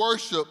hosts of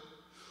worship.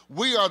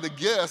 We are the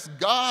guests.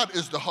 God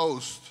is the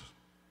host.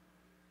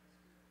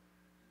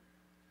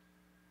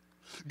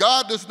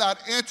 God does not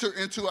enter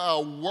into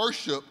our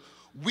worship.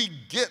 We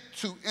get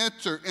to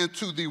enter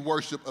into the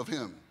worship of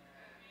him.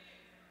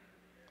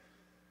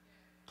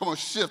 Come on,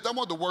 shift. I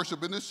want the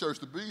worship in this church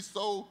to be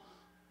so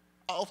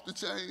off the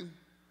chain,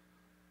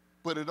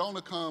 but it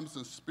only comes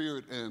in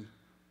spirit and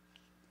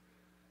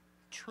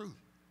truth.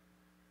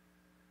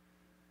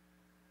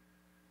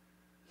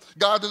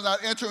 God does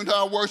not enter into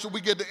our worship.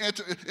 We get to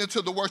enter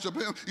into the worship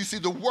of him. You see,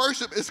 the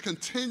worship is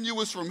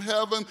continuous from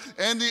heaven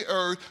and the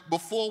earth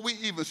before we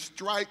even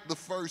strike the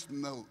first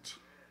note.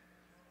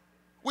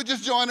 We're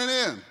just joining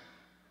in.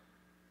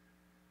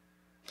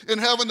 In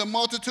heaven, the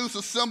multitudes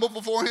assemble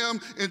before him.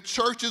 In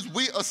churches,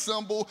 we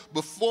assemble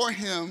before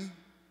him.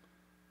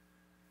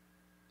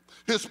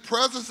 His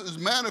presence is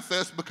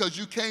manifest because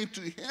you came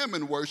to him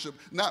in worship,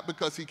 not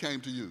because he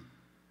came to you.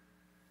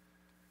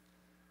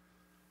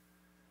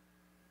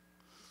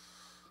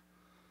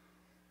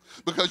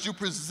 Because you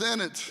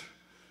presented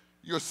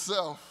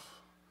yourself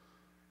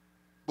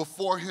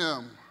before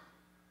him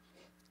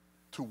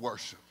to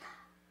worship.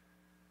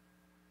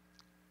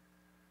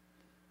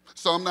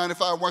 Psalm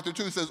 95,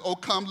 1-2 says, "Oh,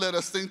 come, let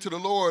us sing to the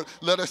Lord.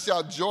 Let us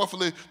shout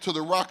joyfully to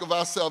the rock of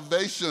our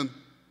salvation.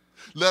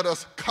 Let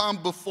us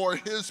come before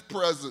his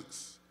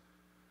presence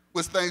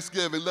with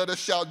thanksgiving. Let us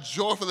shout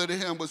joyfully to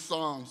him with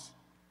psalms."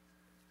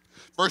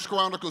 1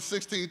 Chronicles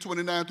 16,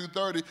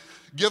 29-30,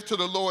 "Give to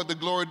the Lord the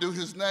glory due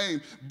his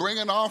name. Bring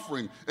an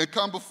offering and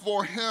come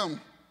before him.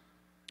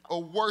 Oh,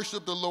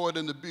 worship the Lord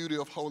in the beauty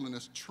of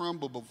holiness.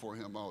 Tremble before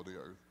him, all the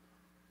earth."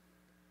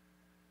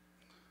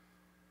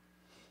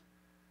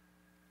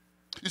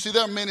 You see,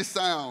 there are many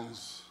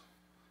sounds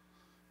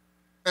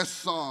and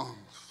songs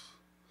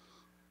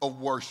of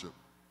worship.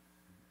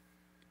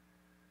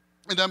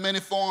 And there are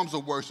many forms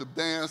of worship: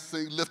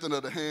 dancing, lifting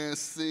of the hands,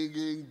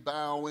 singing,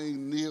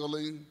 bowing,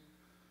 kneeling.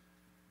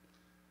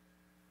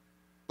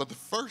 But the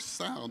first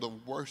sound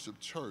of worship,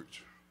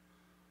 church,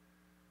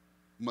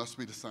 must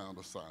be the sound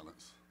of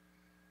silence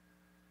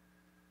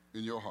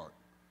in your heart,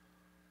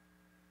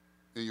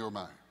 in your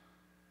mind,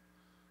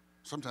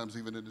 sometimes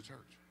even in the church.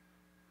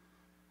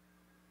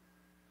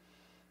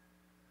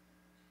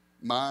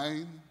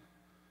 Mind,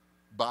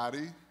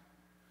 body,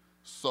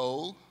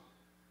 soul,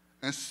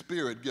 and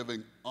spirit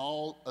giving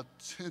all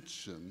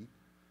attention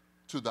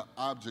to the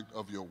object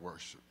of your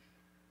worship.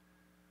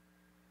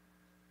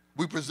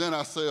 We present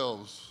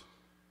ourselves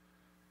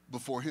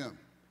before him.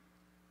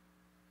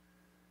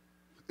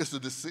 It's a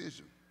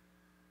decision.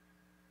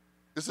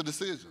 It's a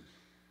decision.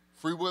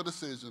 Free will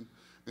decision.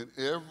 And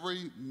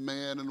every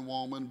man and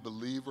woman,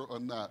 believer or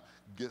not,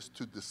 gets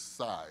to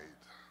decide,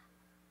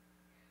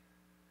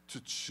 to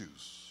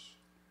choose.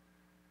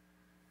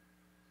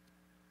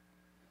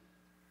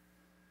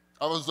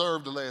 I've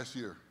observed the last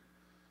year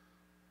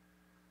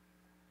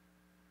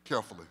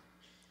carefully.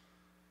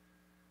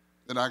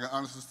 And I can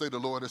honestly say the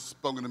Lord has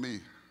spoken to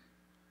me.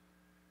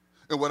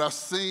 And what I've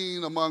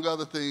seen, among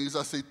other things,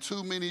 I see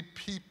too many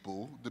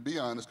people, to be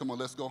honest, come on,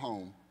 let's go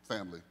home,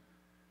 family.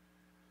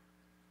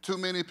 Too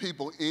many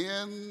people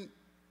in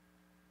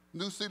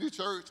New City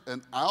Church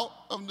and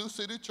out of New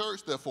City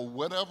Church that for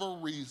whatever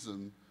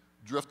reason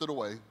drifted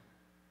away,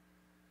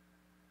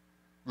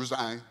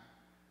 resigned,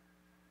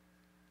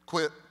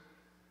 quit,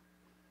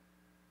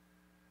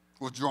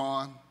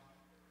 withdrawn.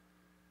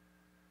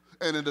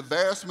 And in the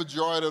vast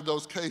majority of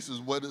those cases,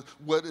 what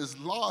is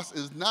lost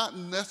is not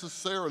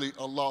necessarily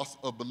a loss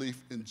of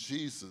belief in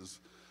Jesus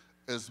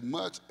as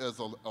much as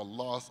a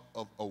loss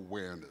of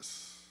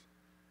awareness.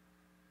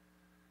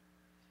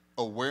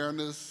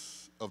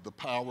 Awareness of the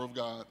power of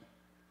God,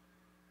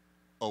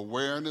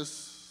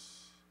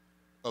 awareness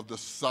of the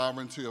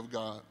sovereignty of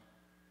God,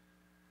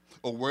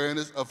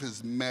 awareness of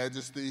his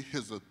majesty,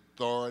 his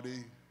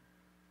authority,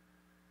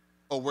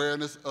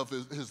 awareness of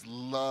his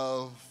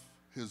love,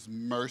 his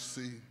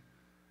mercy,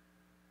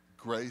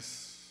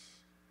 grace.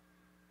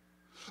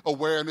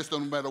 Awareness that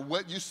no matter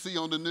what you see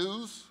on the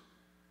news,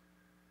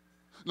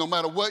 no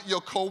matter what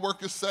your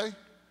coworkers say,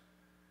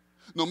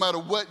 no matter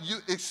what you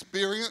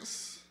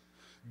experience,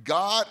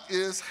 God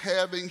is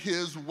having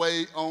his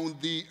way on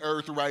the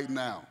earth right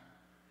now.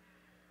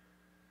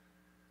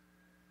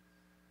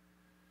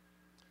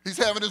 He's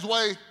having his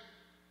way.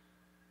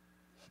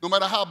 No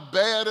matter how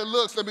bad it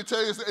looks, let me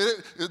tell you,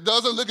 it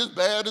doesn't look as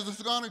bad as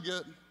it's going to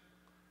get.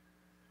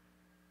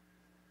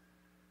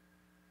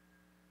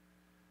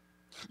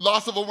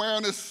 Loss of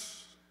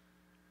awareness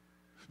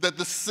that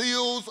the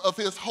seals of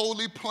his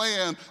holy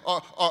plan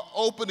are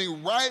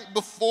opening right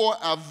before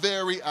our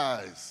very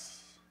eyes.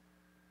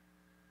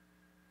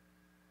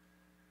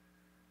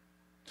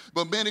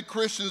 But many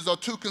Christians are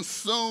too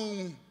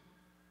consumed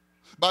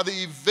by the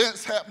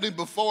events happening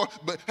before,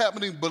 but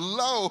happening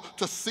below,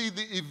 to see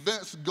the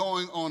events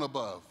going on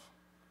above.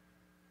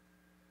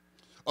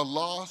 A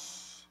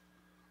loss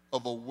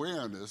of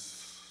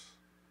awareness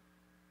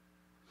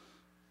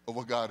of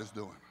what God is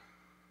doing.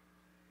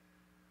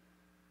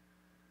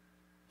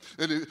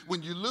 And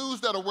when you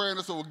lose that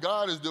awareness of what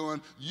God is doing,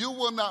 you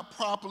will not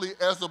properly,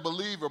 as a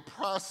believer,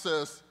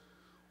 process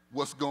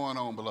what's going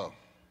on below.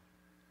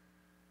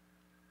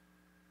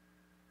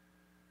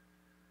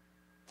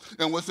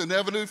 And what's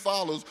inevitably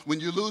follows when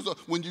you lose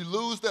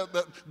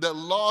that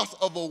loss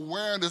of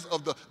awareness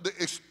of the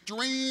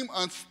extreme,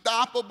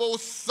 unstoppable,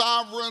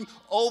 sovereign,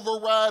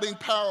 overriding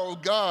power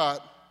of God,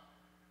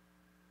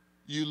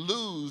 you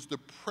lose the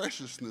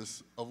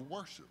preciousness of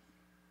worship.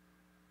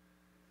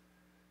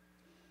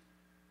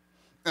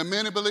 And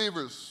many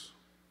believers,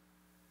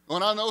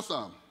 and I know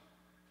some,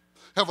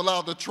 have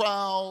allowed the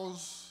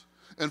trials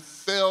and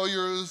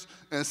failures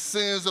and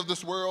sins of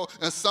this world,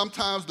 and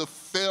sometimes the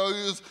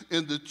failures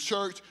in the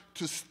church,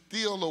 to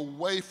steal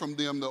away from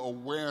them the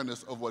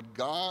awareness of what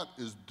God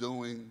is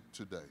doing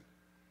today.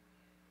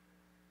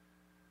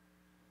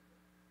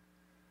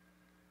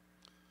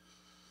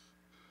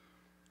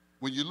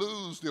 When you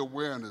lose the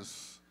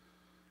awareness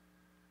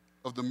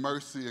of the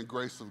mercy and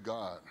grace of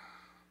God,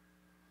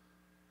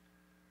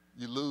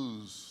 you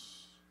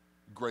lose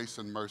grace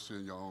and mercy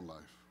in your own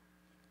life.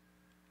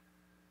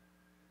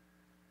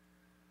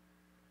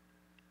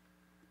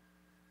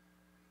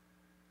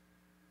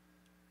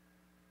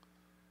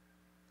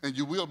 And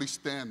you will be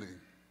standing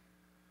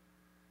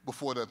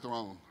before that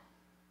throne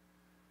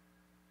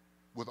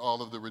with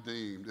all of the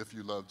redeemed if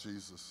you love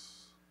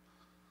Jesus.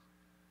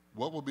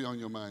 What will be on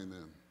your mind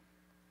then?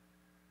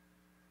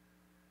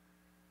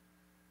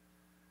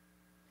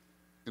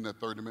 In that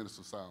 30 minutes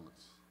of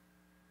silence.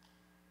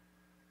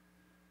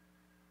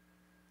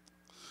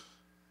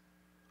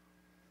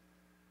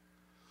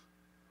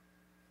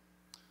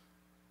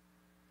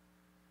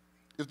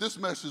 If this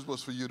message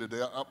was for you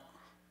today,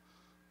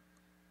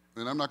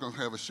 and I'm not going to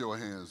have a show of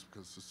hands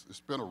because it's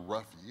been a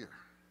rough year.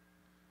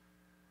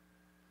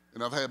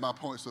 And I've had my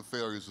points of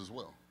failures as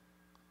well.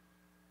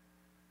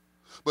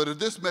 But if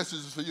this message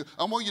is for you,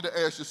 I want you to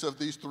ask yourself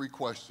these three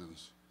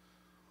questions.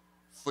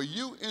 For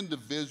you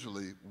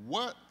individually,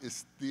 what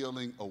is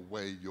stealing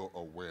away your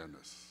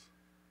awareness?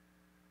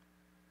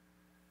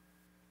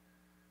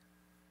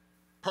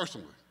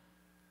 Personally.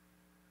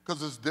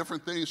 Because it's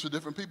different things for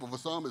different people. For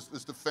some,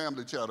 it's the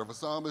family chatter. For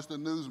some, it's the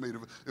news media.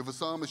 If for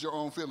some, it's your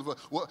own feelings.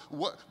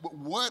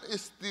 What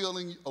is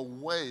stealing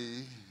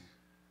away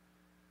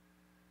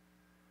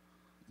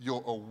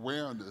your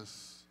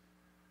awareness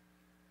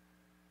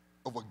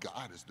of what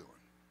God is doing?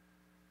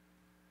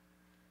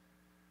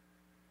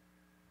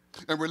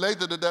 And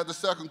related to that, the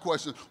second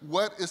question,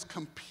 what is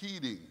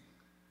competing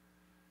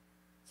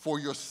for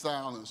your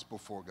silence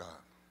before God?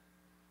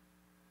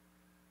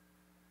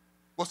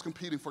 What's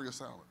competing for your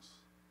silence?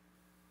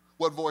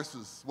 What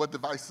voices, what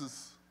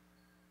devices,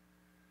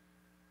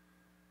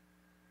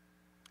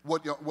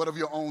 what of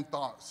your own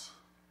thoughts?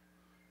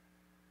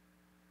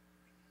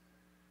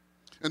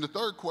 And the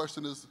third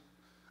question is,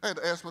 I had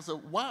to ask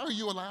myself, why are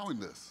you allowing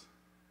this?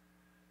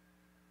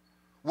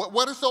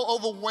 What has so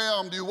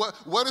overwhelmed you?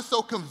 What has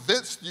so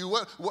convinced you?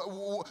 What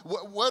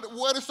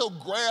has so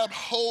grabbed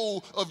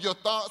hold of your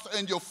thoughts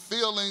and your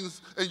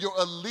feelings and your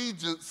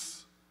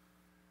allegiance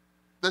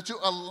that you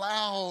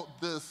allow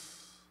this?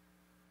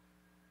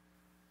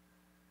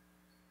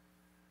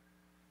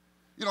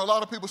 You know, a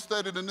lot of people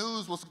study the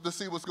news to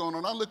see what's going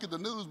on. I look at the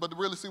news, but to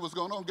really see what's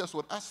going on, guess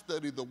what? I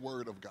study the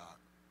Word of God.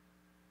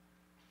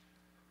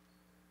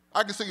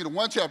 I can send you to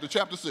one chapter,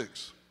 chapter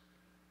 6.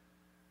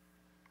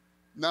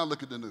 Now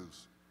look at the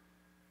news.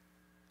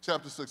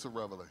 Chapter 6 of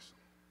Revelation.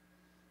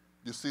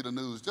 You see the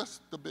news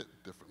just a bit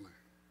differently.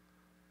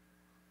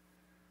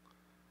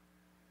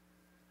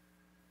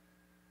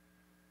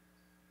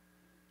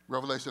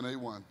 Revelation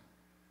 8:1.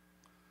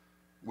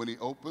 When he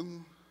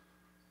opened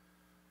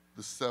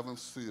the seventh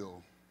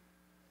seal,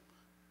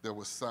 there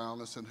was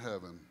silence in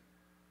heaven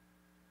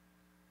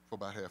for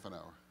about half an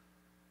hour.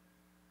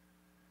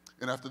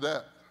 And after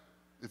that,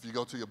 if you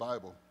go to your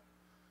Bible,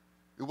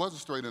 it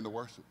wasn't straight into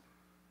worship.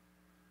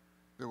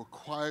 They were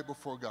quiet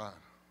before God.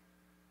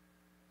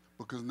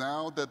 Because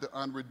now that the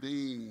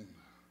unredeemed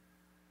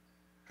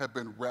had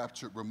been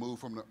raptured, removed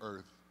from the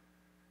earth,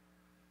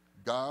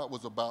 God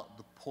was about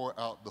to pour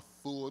out the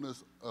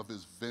fullness of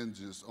his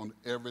vengeance on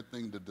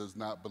everything that does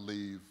not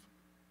believe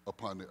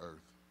upon the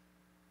earth.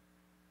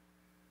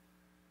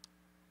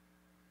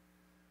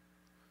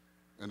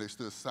 And they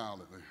stood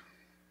silently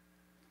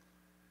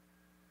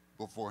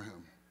before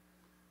him,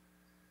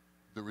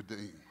 the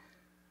redeemed.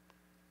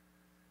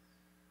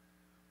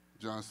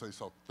 John says,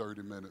 saw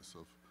 30 minutes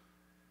of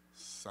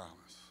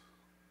silence.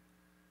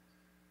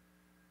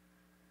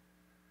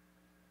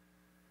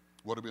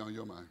 What'll be on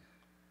your mind?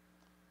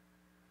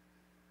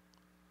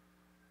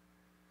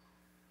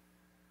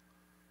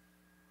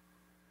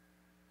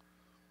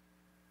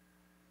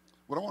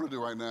 What I want to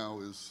do right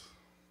now is,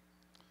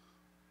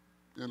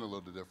 in a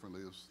little bit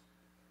differently, is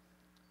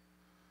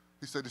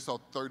he said he saw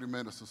 30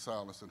 minutes of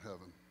silence in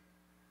heaven.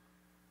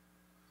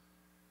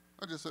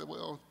 I just said,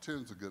 well,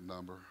 10's a good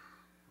number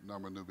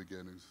of new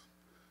beginnings.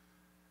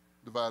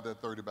 Divide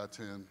that 30 by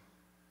 10.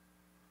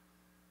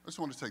 I just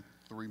want to take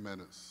 3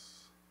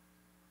 minutes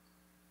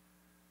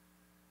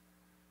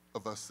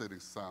of us sitting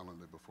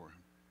silently before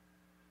him.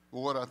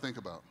 Well, what do I think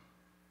about?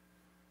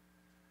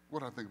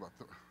 What do I think about?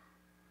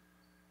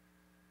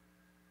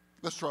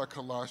 Let's try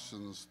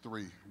Colossians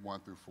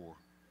 3:1 through 4.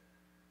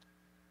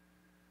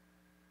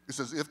 It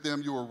says, if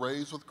then you were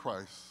raised with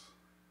Christ,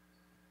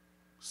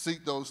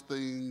 seek those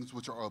things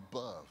which are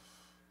above,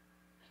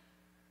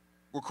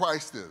 where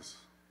Christ is,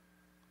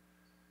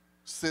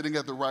 sitting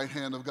at the right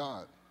hand of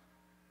God.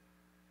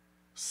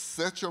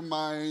 Set your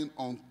mind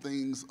on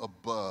things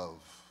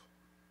above,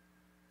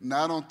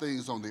 not on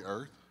things on the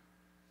earth,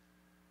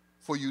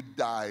 for you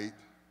died,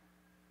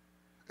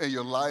 and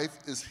your life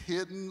is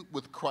hidden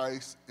with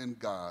Christ in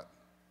God.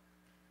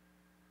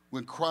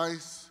 When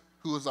Christ,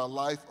 who is our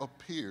life,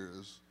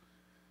 appears,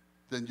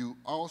 then you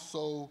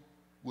also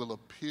will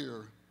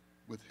appear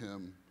with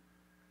him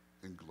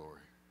in glory.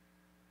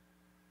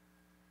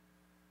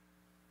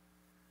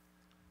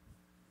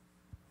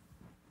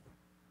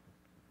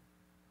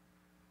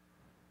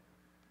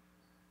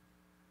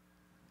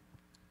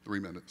 Three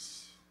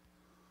minutes.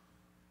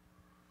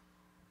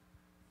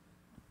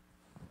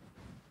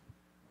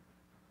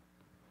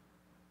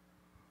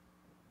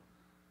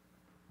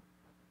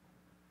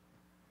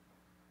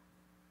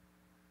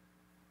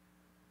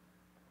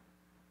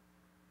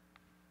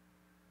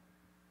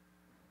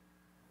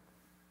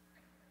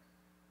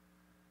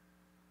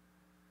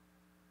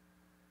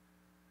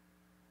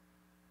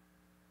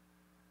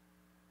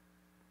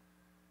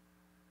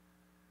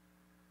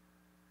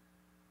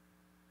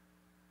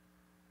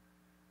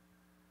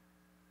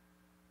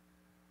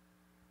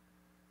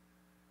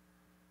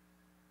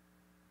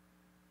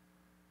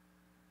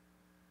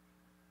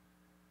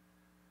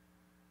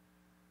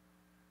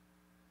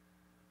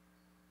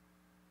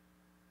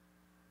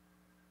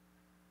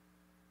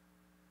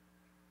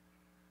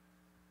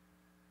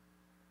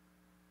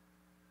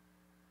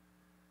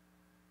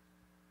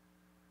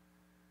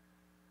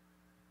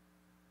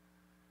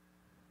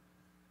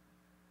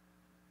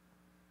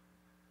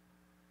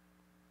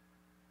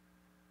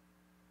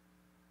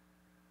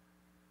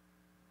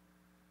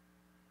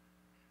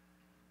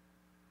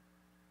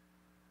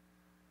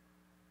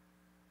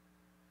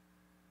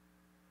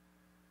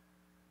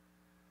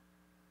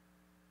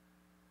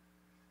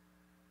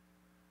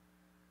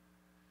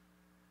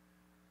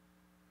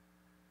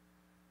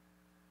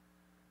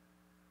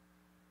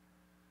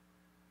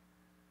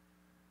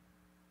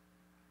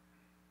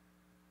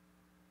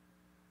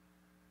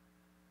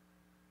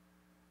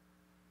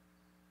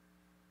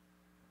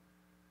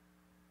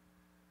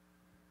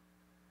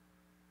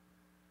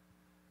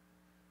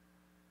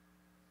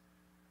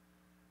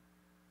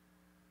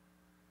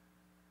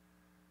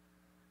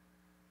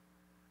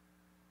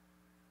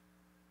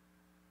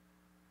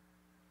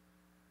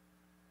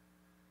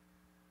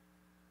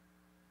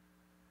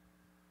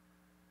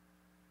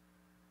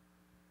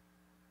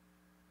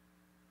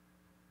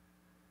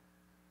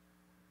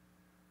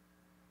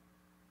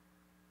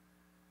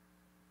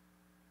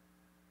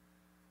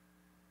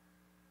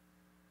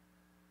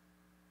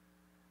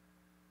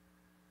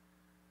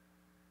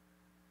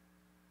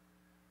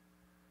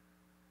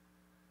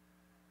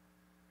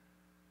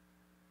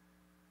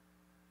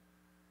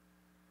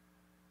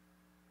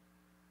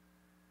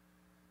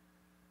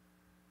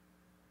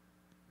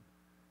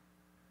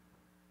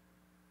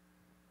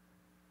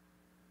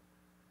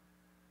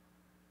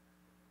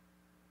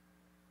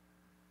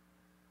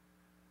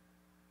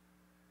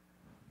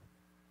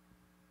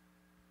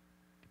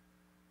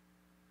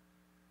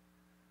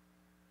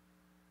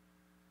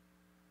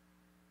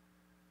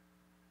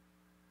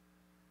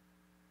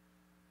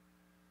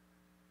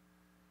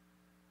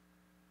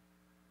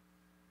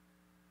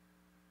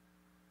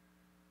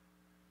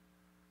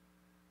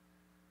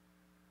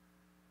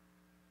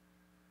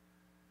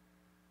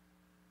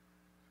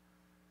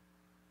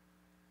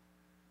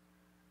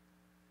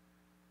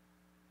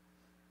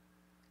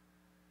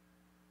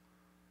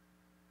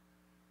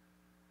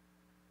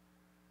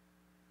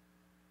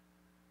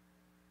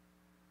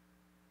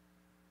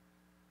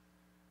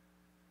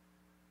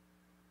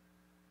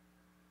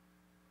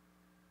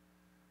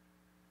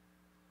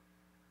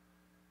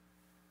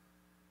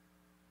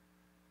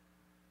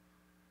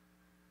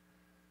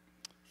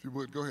 If you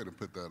would, go ahead and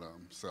put that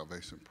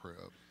salvation prayer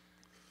up.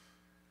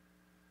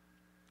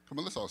 Come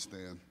on, let's all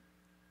stand.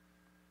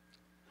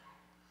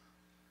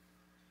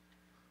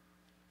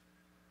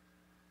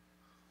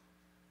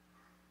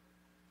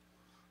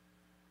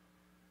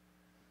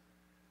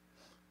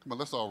 Come on,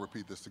 let's all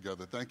repeat this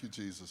together. Thank you,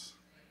 Jesus,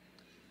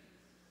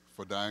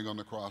 for dying on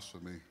the cross for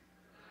me.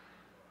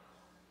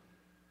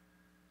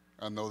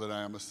 I know that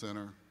I am a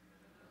sinner,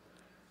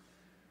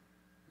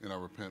 and I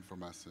repent for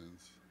my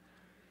sins.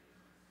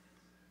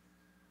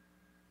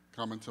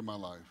 Come into my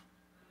life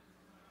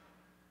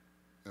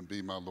and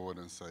be my Lord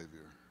and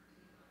Savior.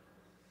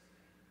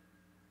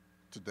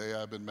 Today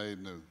I've been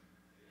made new.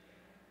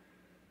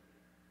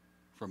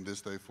 From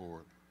this day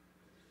forward,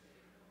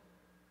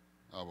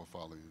 I will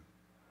follow you.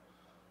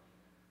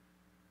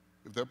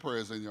 If that prayer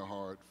is in your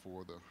heart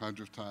for the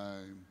 100th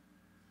time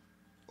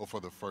or for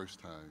the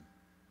first time,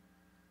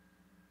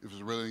 if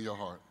it's really in your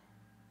heart,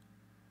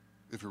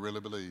 if you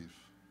really believe,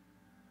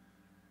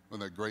 on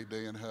that great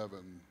day in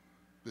heaven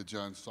that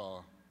John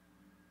saw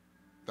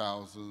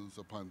thousands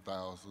upon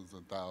thousands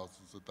and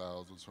thousands of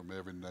thousands from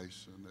every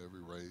nation,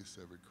 every race,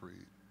 every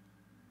creed,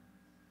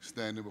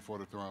 standing before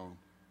the throne,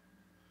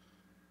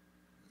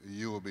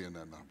 you will be in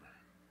that number.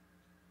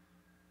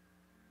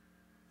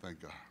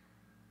 Thank God.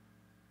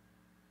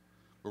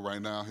 But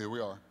right now, here we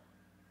are.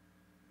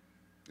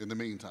 In the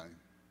meantime,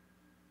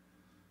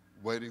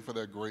 waiting for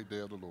that great day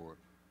of the Lord.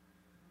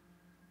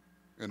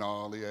 And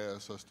all he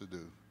asks us to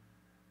do,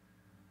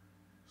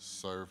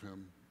 serve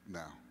him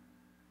now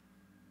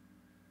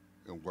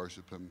and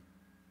worship him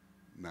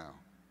now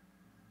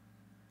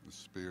in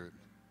spirit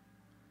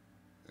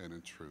and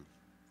in truth.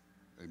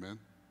 Amen?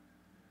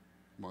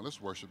 Come on,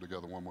 let's worship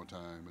together one more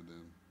time, and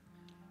then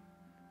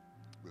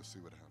we'll see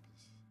what happens.